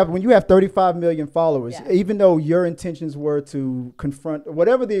followers, when you have 35 million followers, even though your intentions were to confront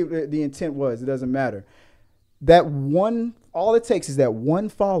whatever the intent was, it doesn't matter. All it takes is that one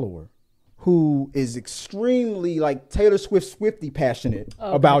follower who is extremely, like, Taylor Swifty passionate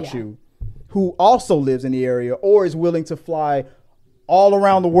about you, who also lives in the area or is willing to fly all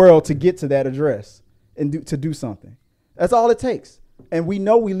around the world to get to that address and to do something. That's all it takes. And we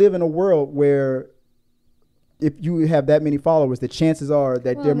know we live in a world where if you have that many followers, the chances are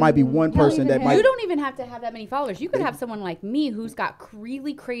that there might be one person that might. You don't even have to have that many followers. You could have someone like me who's got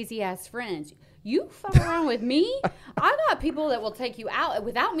really crazy ass friends. You fuck around with me, I got people that will take you out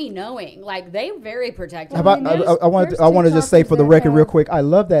without me knowing. Like, they're very protective. I want to just say for the record real quick, I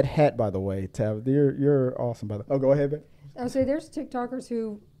love that hat, by the way, Tab. You're awesome, by the way. Oh, go ahead, babe. I would say there's TikTokers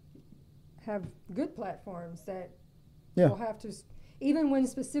who have good platforms that will have to, even when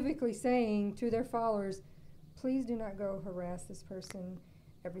specifically saying to their followers, please do not go harass this person.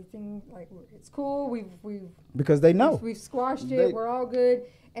 Everything, like, it's cool. We've because they know we've squashed it. We're all good,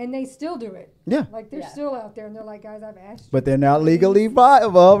 and they still do it. Yeah, like they're still out there, and they're like, guys, I've asked you. But they're not legally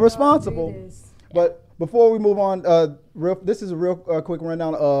responsible. But before we move on, this is a real quick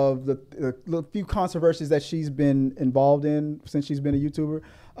rundown of the few controversies that she's been involved in since she's been a YouTuber.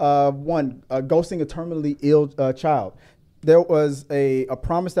 One, ghosting a terminally ill child. There was a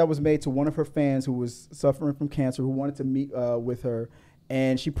promise that was made to one of her fans who was suffering from cancer, who wanted to meet with her.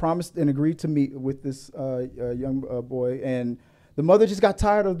 And she promised and agreed to meet with this young boy, and the mother just got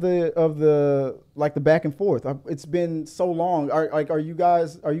tired of the back and forth. It's been so long. Are you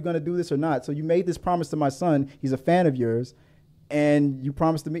going to do this or not? So you made this promise to my son. He's a fan of yours, and you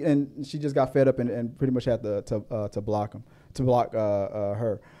promised to meet. And she just got fed up and pretty much had to block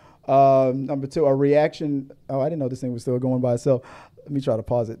her. Number two, a reaction. Oh, I didn't know this thing was still going by itself. Let me try to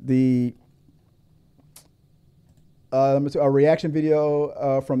pause it. Number two, a reaction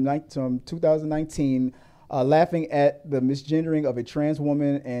video from 2019 laughing at the misgendering of a trans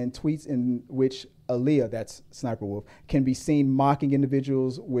woman and tweets in which Aaliyah, that's Sniper Wolf, can be seen mocking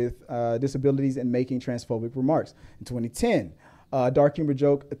individuals with disabilities and making transphobic remarks. In 2010, a dark humor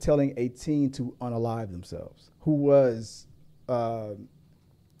joke telling a teen to unalive themselves, who was had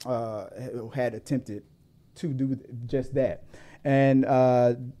attempted to do just that. And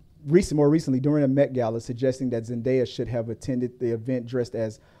more recently, during a Met Gala, suggesting that Zendaya should have attended the event dressed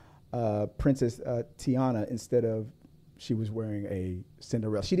as Princess Tiana instead of she was wearing a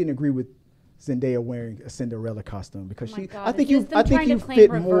Cinderella. She didn't agree with Zendaya wearing a Cinderella costume because I think you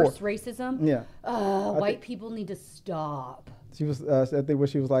fit more. Reverse racism. Yeah. White people need to stop. She was. I think what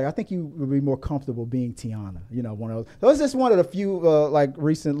she was like. I think you would be more comfortable being Tiana. You know, one of those. So it's just one of the few like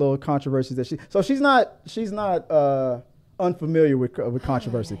recent little controversies that she. So she's not unfamiliar with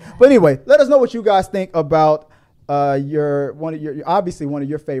controversy. But anyway, let us know what you guys think about obviously one of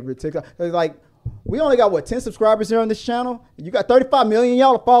your favorite TikTok. Like, we only got 10 subscribers here on this channel. You got 35 million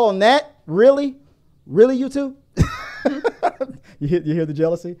y'all to follow on that. Really, YouTube? you hear the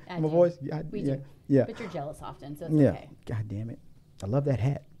jealousy in my voice? We do. Yeah. But you're jealous often, so it's okay. God damn it. I love that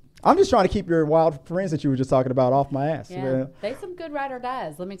hat. I'm just trying to keep your wild friends that you were just talking about off my ass. Yeah. They some good ride or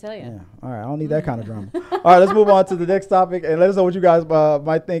dies, let me tell you. Yeah. All right. I don't need that kind of drama. All right. Let's move on to the next topic and let us know what you guys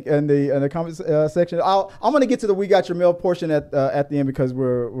might think in the comments section. I'm going to get to the We Got Your Mail portion at the end because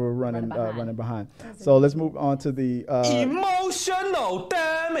we're running behind. So let's move on to the emotional,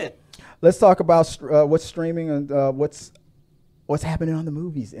 damn it. Let's talk about what's streaming and what's happening on the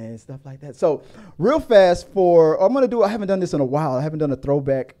movies and stuff like that. So real fast I haven't done this in a while. I haven't done a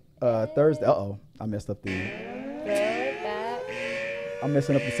throwback Thursday. I messed up I'm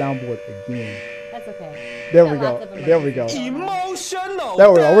messing up the soundboard again. That's okay. There we go. Emotional.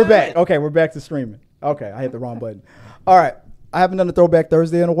 There we go. We're back. Okay, we're back to streaming. Okay, I hit the wrong button. All right. I haven't done a throwback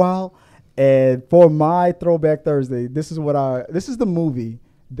Thursday in a while. And for my throwback Thursday, this is the movie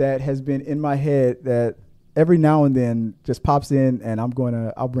that has been in my head that every now and then just pops in, and I'll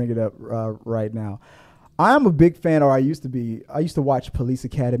bring it up right now. I am a big fan, or I used to watch Police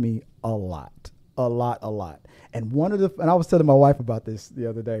Academy a lot. And and I was telling my wife about this the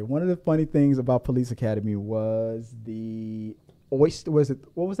other day. One of the funny things about Police Academy was the oyster.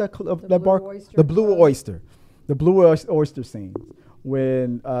 What was that? The Blue Oyster. The Blue Oyster scenes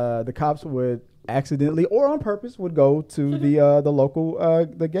when the cops would accidentally or on purpose would go to the local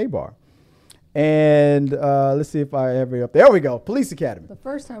the gay bar. And let's see if I have it up. There we go. Police Academy. The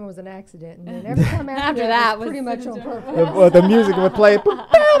first time was an accident, and then every time after that was pretty much on purpose. The music would play.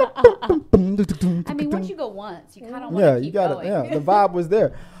 I mean, once you go once, you kind of want to keep going. The vibe was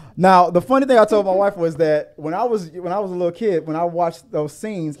there. Now, the funny thing I told my wife was that when I was a little kid, when I watched those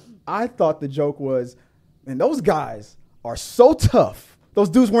scenes, I thought the joke was, man, those guys are so tough. Those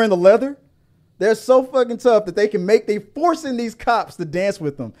dudes wearing the leather. They're so fucking tough that they forcing these cops to dance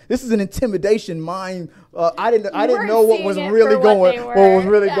with them. This is an intimidation mind. I didn't know what was really going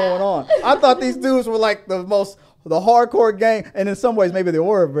on. I thought these dudes were like the hardcore gang, and in some ways maybe they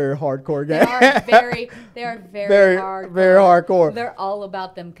were a very hardcore gang. They are very hardcore. Very hardcore. They're all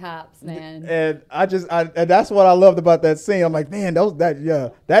about them cops, man. And and that's what I loved about that scene. I'm like, man,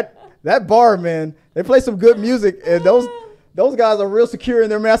 that bar, man, they play some good music, and those guys are real secure in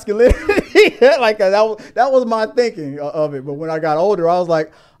their masculinity. Like that was my thinking of it. But when I got older, I was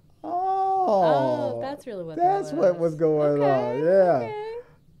like, oh, that's really what what was going on. Yeah. Okay.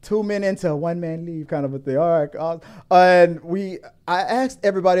 2 men into 1 man leave kind of a thing. All right. And I asked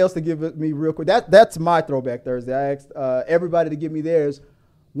everybody else to give it me real quick. That's my throwback Thursday. I asked everybody to give me theirs.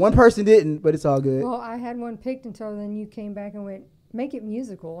 One person didn't, but it's all good. Well, I had one picked until then you came back and went, make it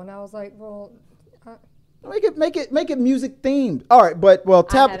musical. And I was like, well, Make it music themed. All right, but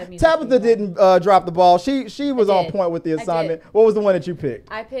Tabitha didn't drop the ball. She was on point with the assignment. What was the one that you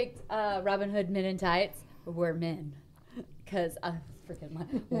picked? I picked Robin Hood Men in Tights. We're men, because I freaking love.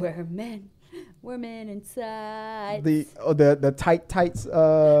 We're men inside. The tights. Tights.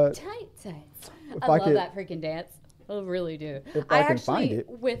 I love that freaking dance. I really do. If I can find it.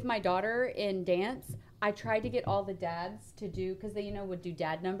 With my daughter in dance, I tried to get all the dads to do, because they would do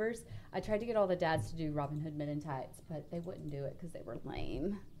dad numbers. I tried to get all the dads to do Robin Hood Men in Tights, but they wouldn't do it because they were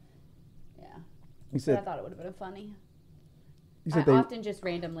lame. Yeah. But I thought it would have been funny. I often just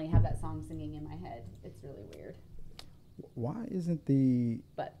randomly have that song singing in my head. It's really weird. Why isn't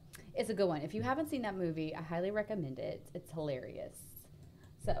But it's a good one. If you haven't seen that movie, I highly recommend it. It's hilarious.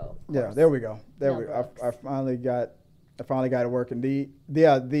 So. Yeah, there we go. I finally got it working.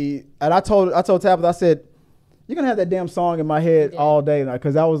 And I told Tabitha, I said, you're gonna have that damn song in my head all day,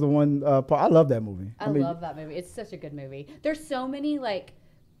 because that was the one part. I love that movie. I love that movie. It's such a good movie. There's so many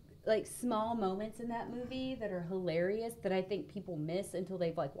like small moments in that movie that are hilarious that I think people miss until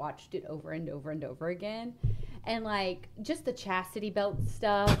they've like watched it over and over and over again. And like just the chastity belt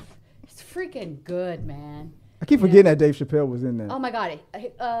stuff, it's freaking good, man. I keep forgetting that Dave Chappelle was in there. Oh my god.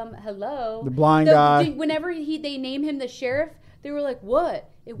 Hello. The blind guy. Whenever they name him the sheriff, they were like, "What?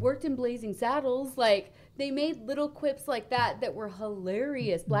 It worked in Blazing Saddles." Like they made little quips like that were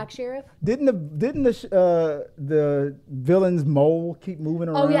hilarious. Black Sheriff. Didn't the villain's mole keep moving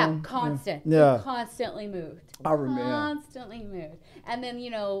around? Oh yeah, constant. Yeah, it constantly moved. I remember. Constantly moved. And then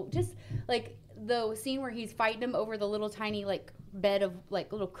just like the scene where he's fighting him over the little tiny like bed of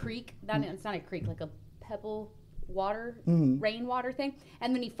like little creek. It's not a creek, like a pebble water, rainwater thing.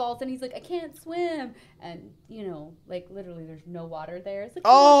 And then he falls and he's like, I can't swim. And like literally there's no water there. It's like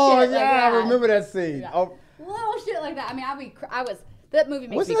shit like I remember that scene. Yeah. Oh. Little shit like that. I mean, that movie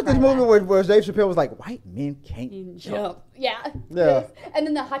makes Wasn't me that this movie where Dave Chappelle was like, white men can't jump? Yeah. Yeah. And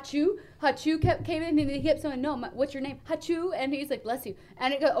then the Hachu came in and he kept saying, no, what's your name? Hachu. And he's like, bless you.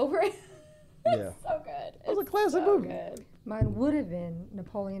 And it got over it. Yeah. So good. It was a classic movie. Good. Mine would have been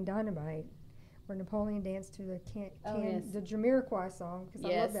Napoleon Dynamite, where Napoleon danced to the the Jamiroquai song, because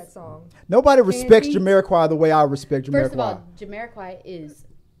I love that song. Nobody respects Jamiroquai the way I respect Jamiroquai. First of all, Jamiroquai is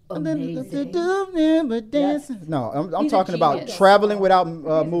amazing. No, I'm talking about traveling without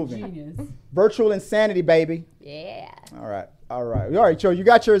moving. Virtual insanity, baby. Yeah. All right. Joe, you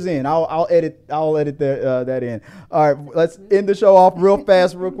got yours in. I'll edit that in. All right, let's end the show off real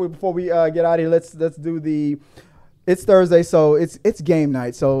fast, real quick before we get out of here. Let's do the. It's Thursday, so it's game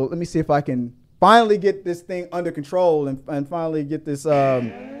night. So let me see if I can finally get this thing under control and finally get this.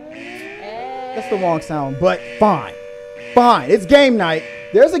 That's the wrong sound, but fine. It's game night.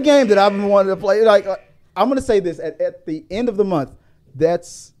 There's a game that I've been wanting to play. Like I'm gonna say this at the end of the month.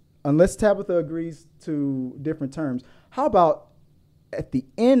 That's unless Tabitha agrees to different terms. How about at the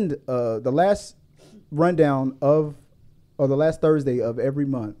end, the last rundown or the last Thursday of every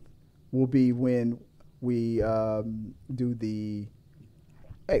month will be when we do the.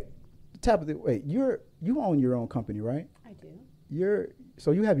 Hey, Tabitha, wait, you own your own company, right? I do.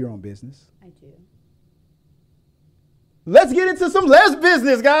 So you have your own business. I do. Let's get into some less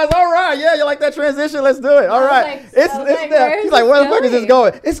business, guys. All right, yeah, you like that transition? Let's do it. All right, it's there. He's like, where the fuck is this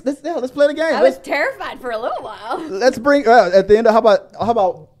going? Let's play the game. I was terrified for a little while. Let's bring at the end. How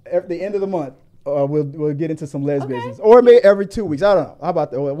about at the end of the month? We'll get into some les business, or maybe every 2 weeks. I don't know. How about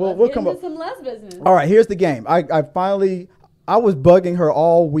that? We'll come up some les business. All right, here's the game. I was bugging her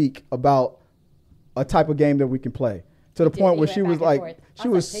all week about a type of game that we can play. To the point where she was like,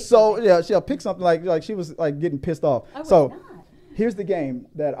 she'll pick something like she was like getting pissed off. So here's the game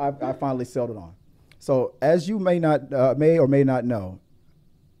that I finally settled on. So as you may or may not know,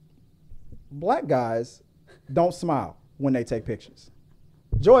 black guys don't smile when they take pictures.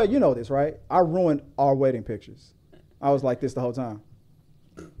 Joy, you know this, right? I ruined our wedding pictures. I was like this the whole time.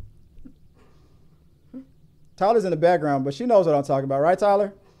 Tyler's in the background, but she knows what I'm talking about, right,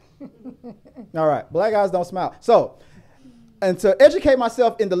 Tyler? All right, black guys don't smile. So. And to educate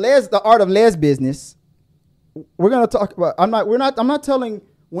myself in the art of les business, we're gonna talk about. I'm not telling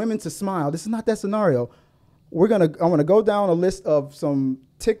women to smile. This is not that scenario. I'm gonna go down a list of some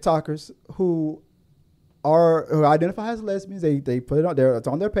TikTokers who identify as lesbians. They put it on there. It's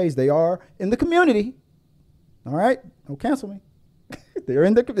on their page. They are in the community. All right, don't cancel me.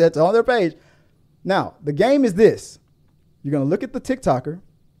 That's on their page. Now the game is this. You're gonna look at the TikToker.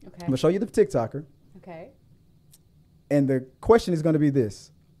 Okay. I'm gonna show you the TikToker. Okay. And the question is going to be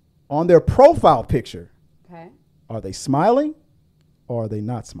this. On their profile picture, are they smiling or are they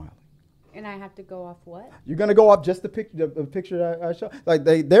not smiling? And I have to go off what? You're going to go off just the picture that I show. Like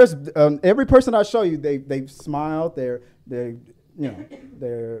there's every person I show you, they've smiled, they've done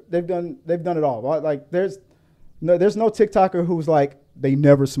it all. Like there's no TikToker who's like they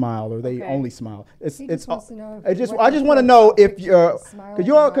never smile or they only smile. I just want to know if because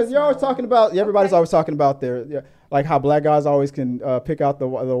you're always talking about everybody's always talking about like how black guys always can pick out the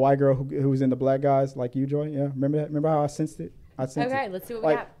white girl who's in the black guys, like you, Joy. Yeah, remember that? Remember how I sensed it? Let's see what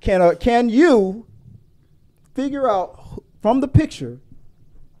we got. Can you figure out from the picture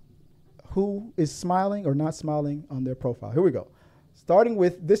who is smiling or not smiling on their profile? Here we go. Starting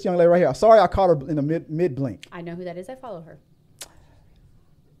with this young lady right here. Sorry, I caught her in the mid blink. I know who that is. I follow her.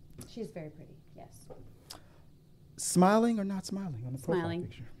 She's very pretty. Yes. Smiling or not smiling on the profile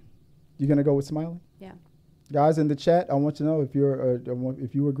picture? You're gonna go with smiling? Yeah. Guys in the chat, I want to know if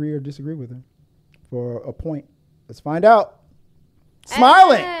you agree or disagree with her for a point. Let's find out.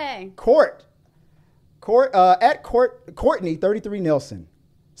 Smiling. Hey. Courtney 33 Nelson.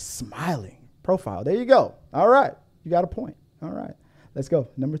 Smiling profile. There you go. All right. You got a point. All right. Let's go.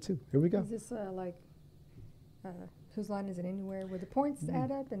 Number 2. Here we go. Is this like whose line is it anywhere where the points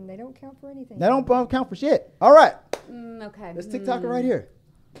add up and they don't count for anything? They don't count for shit. All right. Okay. This TikToker right here.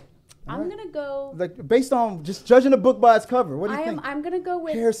 I'm gonna go. Like based on just judging a book by its cover. What do you think? I'm gonna go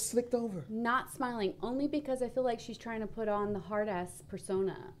with hair slicked over. Not smiling, only because I feel like she's trying to put on the hard ass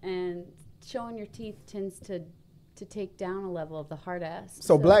persona, and showing your teeth tends to take down a level of the hard ass.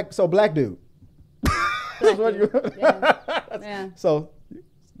 So black dude. Black dude. Yeah. So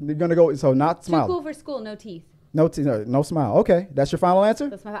you're gonna go. So not smile. Too cool for school, no teeth. No smile. Okay, that's your final answer.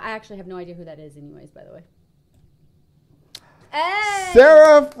 That's I actually have no idea who that is, anyways. By the way. Hey!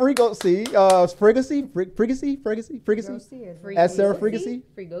 Sarah Frigosi, Frigosi. As Sarah Frigosi.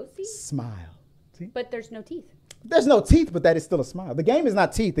 Frigosi. Smile. See? But there's no teeth. There's no teeth, but that is still a smile. The game is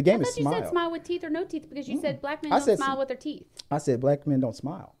not teeth. The game is smile. You said smile with teeth or no teeth because you said black men don't smile with their teeth. I said black men don't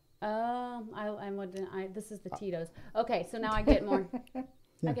smile. This is the Tito's. Okay, so now I get more.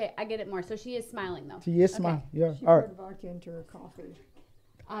 Yeah. Okay, I get it more. So she is smiling though. She is smiling. Yeah. She All right. poured vodka into her coffee.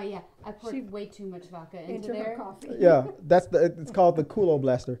 Yeah, I poured way too much vodka into her coffee. Yeah, it's called the Kulo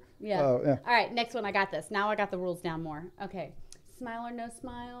Blaster. Yeah. Yeah. All right, next one. I got this. Now I got the rules down more. Okay, smile or no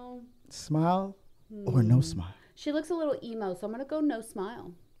smile? Smile or no smile? She looks a little emo, so I'm gonna go no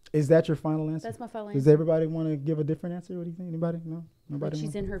smile. Is that your final answer? That's my final answer. Does everybody want to give a different answer? What do you think? Anybody? No. Nobody. Like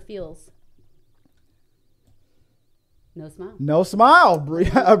she's in her feels. No smile. No smile.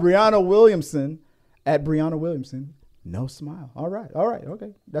 Brianna Williamson at Brianna Williamson. No smile. All right.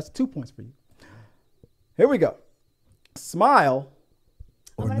 Okay. That's 2 points for you. Here we go. Smile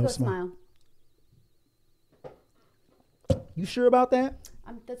or no smile? You sure about that?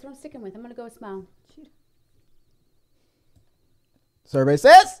 That's what I'm sticking with. I'm going to go with smile. Survey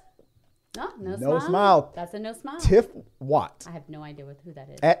says? No smile. That's a no smile. Tiff Watts. I have no idea who that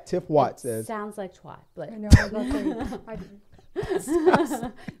is. At Tiff Watts says. Sounds like twat, but. I know.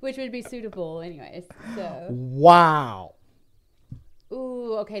 Which would be suitable anyways. So. Wow.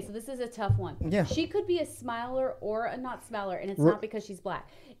 Ooh, okay, so this is a tough one. Yeah. She could be a smiler or a not smiler, and it's not because she's black.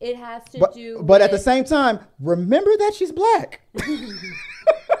 It has to do But with, at the same time, remember that she's black.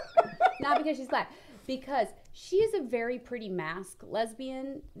 Not because she's black. Because she is a very pretty mask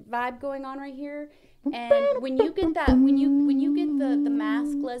lesbian vibe going on right here. And when you get that, when you get the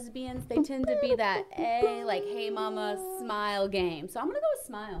mask lesbians, they tend to be that like hey mama smile game. So I'm gonna go with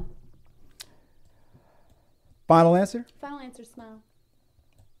smile. Final answer? Final answer, smile.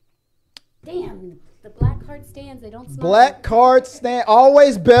 Damn, the black card stands. They don't smile. Black card stand.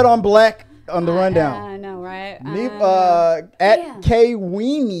 Always bet on black on the rundown. I know, right? At K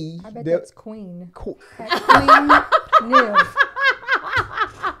Weenie. I bet that's Queen. Queen Niv.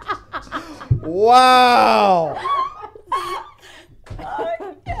 Wow.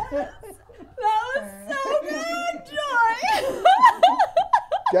 Oh, yes. That was so good, Joy.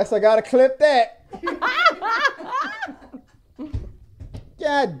 Guess I gotta clip that.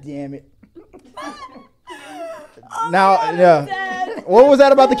 God damn it. Now, yeah. What was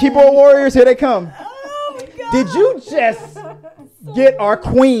that about the keyboard warriors? Here they come. Oh, God. Did you just get our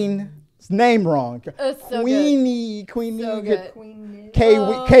queen's name wrong? So Queenie. So good. K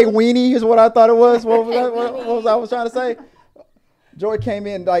Weenie is what I thought it was. What was that? What was I was trying to say? Joy came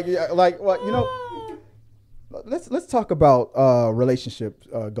in like what you know. Let's talk about relationship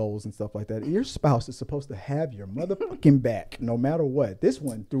goals and stuff like that. Your spouse is supposed to have your motherfucking back no matter what. This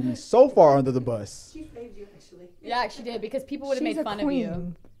one threw me so far under the bus. She saved you, actually. Yeah, she did because people would have made fun of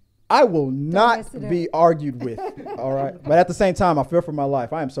you. I will not be argued with. All right, but at the same time, I fear for my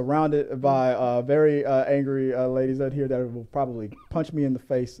life. I am surrounded by very angry ladies out here that will probably punch me in the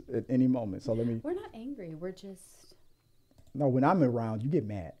face at any moment. So let me. We're not angry. We're just. No, when I'm around, you get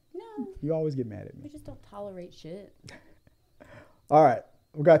mad. No. You always get mad at me. We just don't tolerate shit. All right.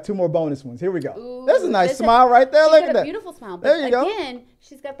 We got 2 more bonus ones. Here we go. Ooh, that's a nice smile right there. Look at that. Beautiful smile. But there you go. Again,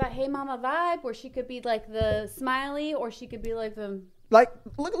 she's got that hey mama vibe where she could be like the smiley or she could be like the. Like,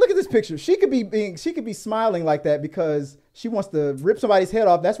 look at this picture. She could be smiling like that because she wants to rip somebody's head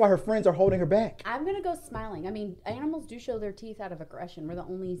off. That's why her friends are holding her back. I'm going to go smiling. I mean, animals do show their teeth out of aggression. We're the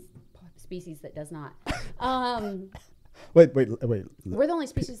only species that does not. Wait. We're the only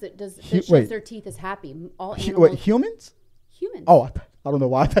species that shows their teeth as happy. All animals. Wait, humans? Humans. Oh, I don't know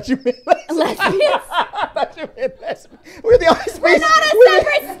why. I thought you meant lesbians. I thought you meant lesbians. We're the only species. We're not a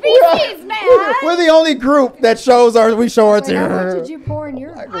separate species, man. We're the only group that shows we show our teeth. How much did you pour in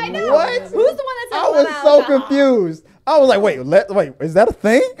your? I know. What? Who's the one that's I was so confused. I was like, wait, is that a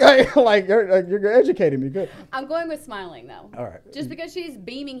thing? Like, you're educating me. Good. I'm going with smiling, though. All right. Just because she's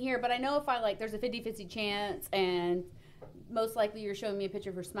beaming here, but I know if I, there's a 50-50 chance, and most likely you're showing me a picture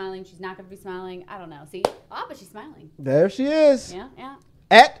of her smiling. She's not going to be smiling. I don't know. See? But she's smiling. There she is. Yeah, yeah.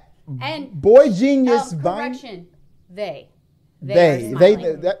 At and Boy Genius. Correction. They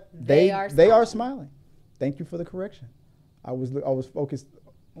are smiling. Thank you for the correction. I was focused.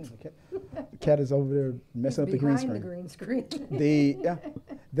 Oh, the cat is over there messing up the green screen.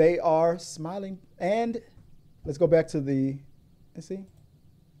 They are smiling. And let's go back to let's see.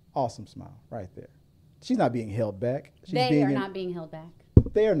 Awesome smile right there. She's not being held back. They are not being held back.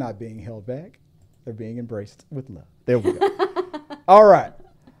 They are not being held back. They're being embraced with love. There we go. All right.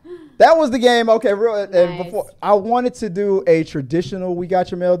 That was the game. Okay, Nice. And before I wanted to do a traditional "We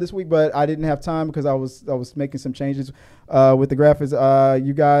Got Your Mail" this week, but I didn't have time because I was making some changes with the graphics.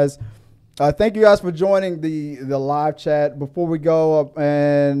 You guys, thank you guys for joining the live chat. Before we go up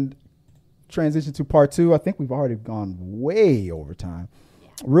and transition to part 2, I think we've already gone way over time. Yeah.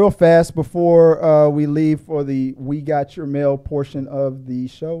 Real fast before we leave for the "We Got Your Mail" portion of the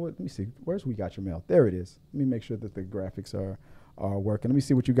show. Let me see. Where's "We Got Your Mail"? There it is. Let me make sure that the graphics are working. Let me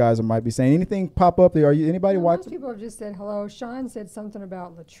see what you guys might be saying. Anything pop up there? Anybody watching? Most people have just said hello. Sean said something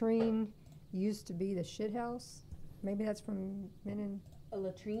about latrine used to be the shit house. Maybe that's from Men in a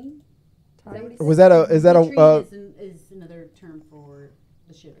latrine. Is that is another term for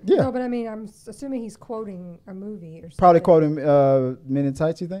the shitter. Yeah. No, but I mean, I'm assuming he's quoting a movie or something. Probably quoting Men in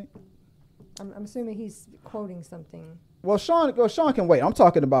Tights. You think? I'm assuming he's quoting something. Well, Sean can wait. I'm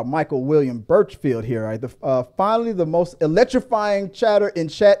talking about Michael William Birchfield here. Right? Finally, the most electrifying chatter in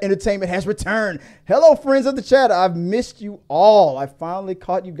chat entertainment has returned. Hello, friends of the chat. I've missed you all. I finally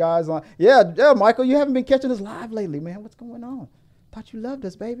caught you guys on. Yeah, Michael, you haven't been catching us live lately, man. What's going on? Thought you loved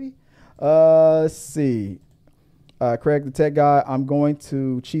us, baby. Let's see. Craig, the tech guy, I'm going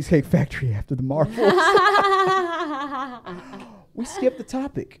to Cheesecake Factory after the Marvels. We skipped the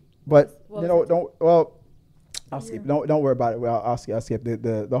topic, but I'll skip. Don't worry about it. Well, I'll skip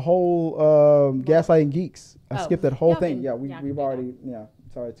the whole gaslighting geeks. I skipped that whole thing. We've already. Yeah,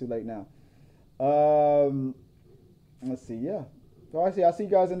 sorry, too late now. Let's see. Yeah. So I see you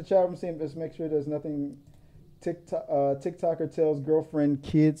guys in the chat room. Let's make sure there's nothing. TikToker tells girlfriend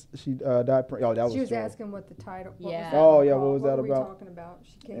kids she died. That was. She was Joy. asking what the title. Yeah. What was that about? What were we talking about?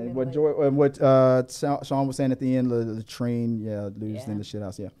 She came in late. Sean was saying at the end, the latrine, losing the shit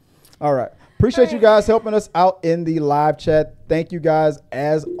house. Yeah. All right. Appreciate you guys helping us out in the live chat. Thank you guys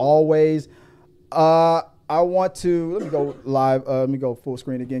as always. I want to let me go live. Let me go full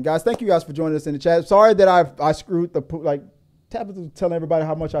screen again, guys. Thank you guys for joining us in the chat. Sorry that I screwed the Tabitha telling everybody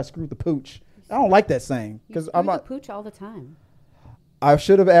how much I screwed the pooch. I don't like that saying because I'm not the pooch all the time. I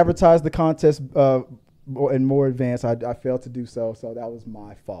should have advertised the contest in more advance. I failed to do so, so that was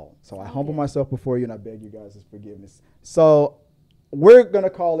my fault. So I humble myself before you, and I beg you guys' forgiveness. So we're gonna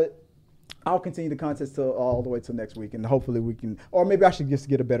call it. I'll continue the contest till all the way till next week, and hopefully we can, or maybe I should just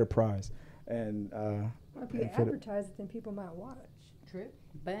get a better prize. And if you advertise it, then people might watch. True.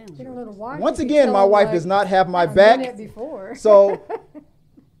 Bam. They don't know to watch. Once again, my wife does not have my back. I've done it before. So,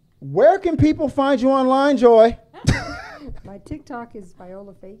 where can people find you online, Joy? My TikTok is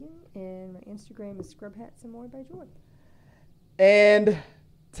Viola Fagan, and my Instagram is Scrub Hats and More by Joy. And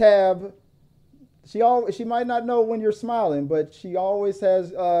Tab. She might not know when you're smiling, but she always has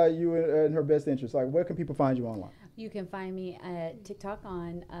you in her best interest. Like, where can people find you online? You can find me at TikTok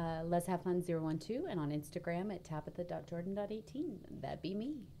on Let's Have Fun 012 and on Instagram at tabitha.jordan.18. That'd be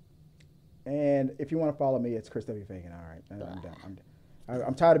me. And if you want to follow me, it's Chris W. Fagan. All right, I'm done.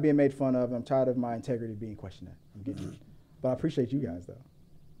 I'm tired of being made fun of. I'm tired of my integrity being questioned. I'm getting, but I appreciate you guys though.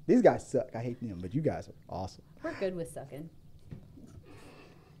 These guys suck. I hate them, but you guys are awesome. We're good with sucking.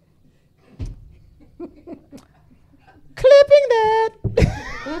 Clipping that.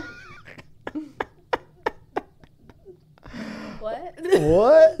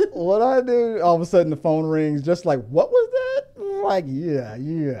 What I do? All of a sudden the phone rings. Just like, what was that? Like, yeah,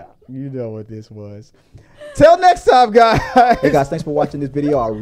 you know what this was. Till next time, guys. Hey guys, thanks for watching this video.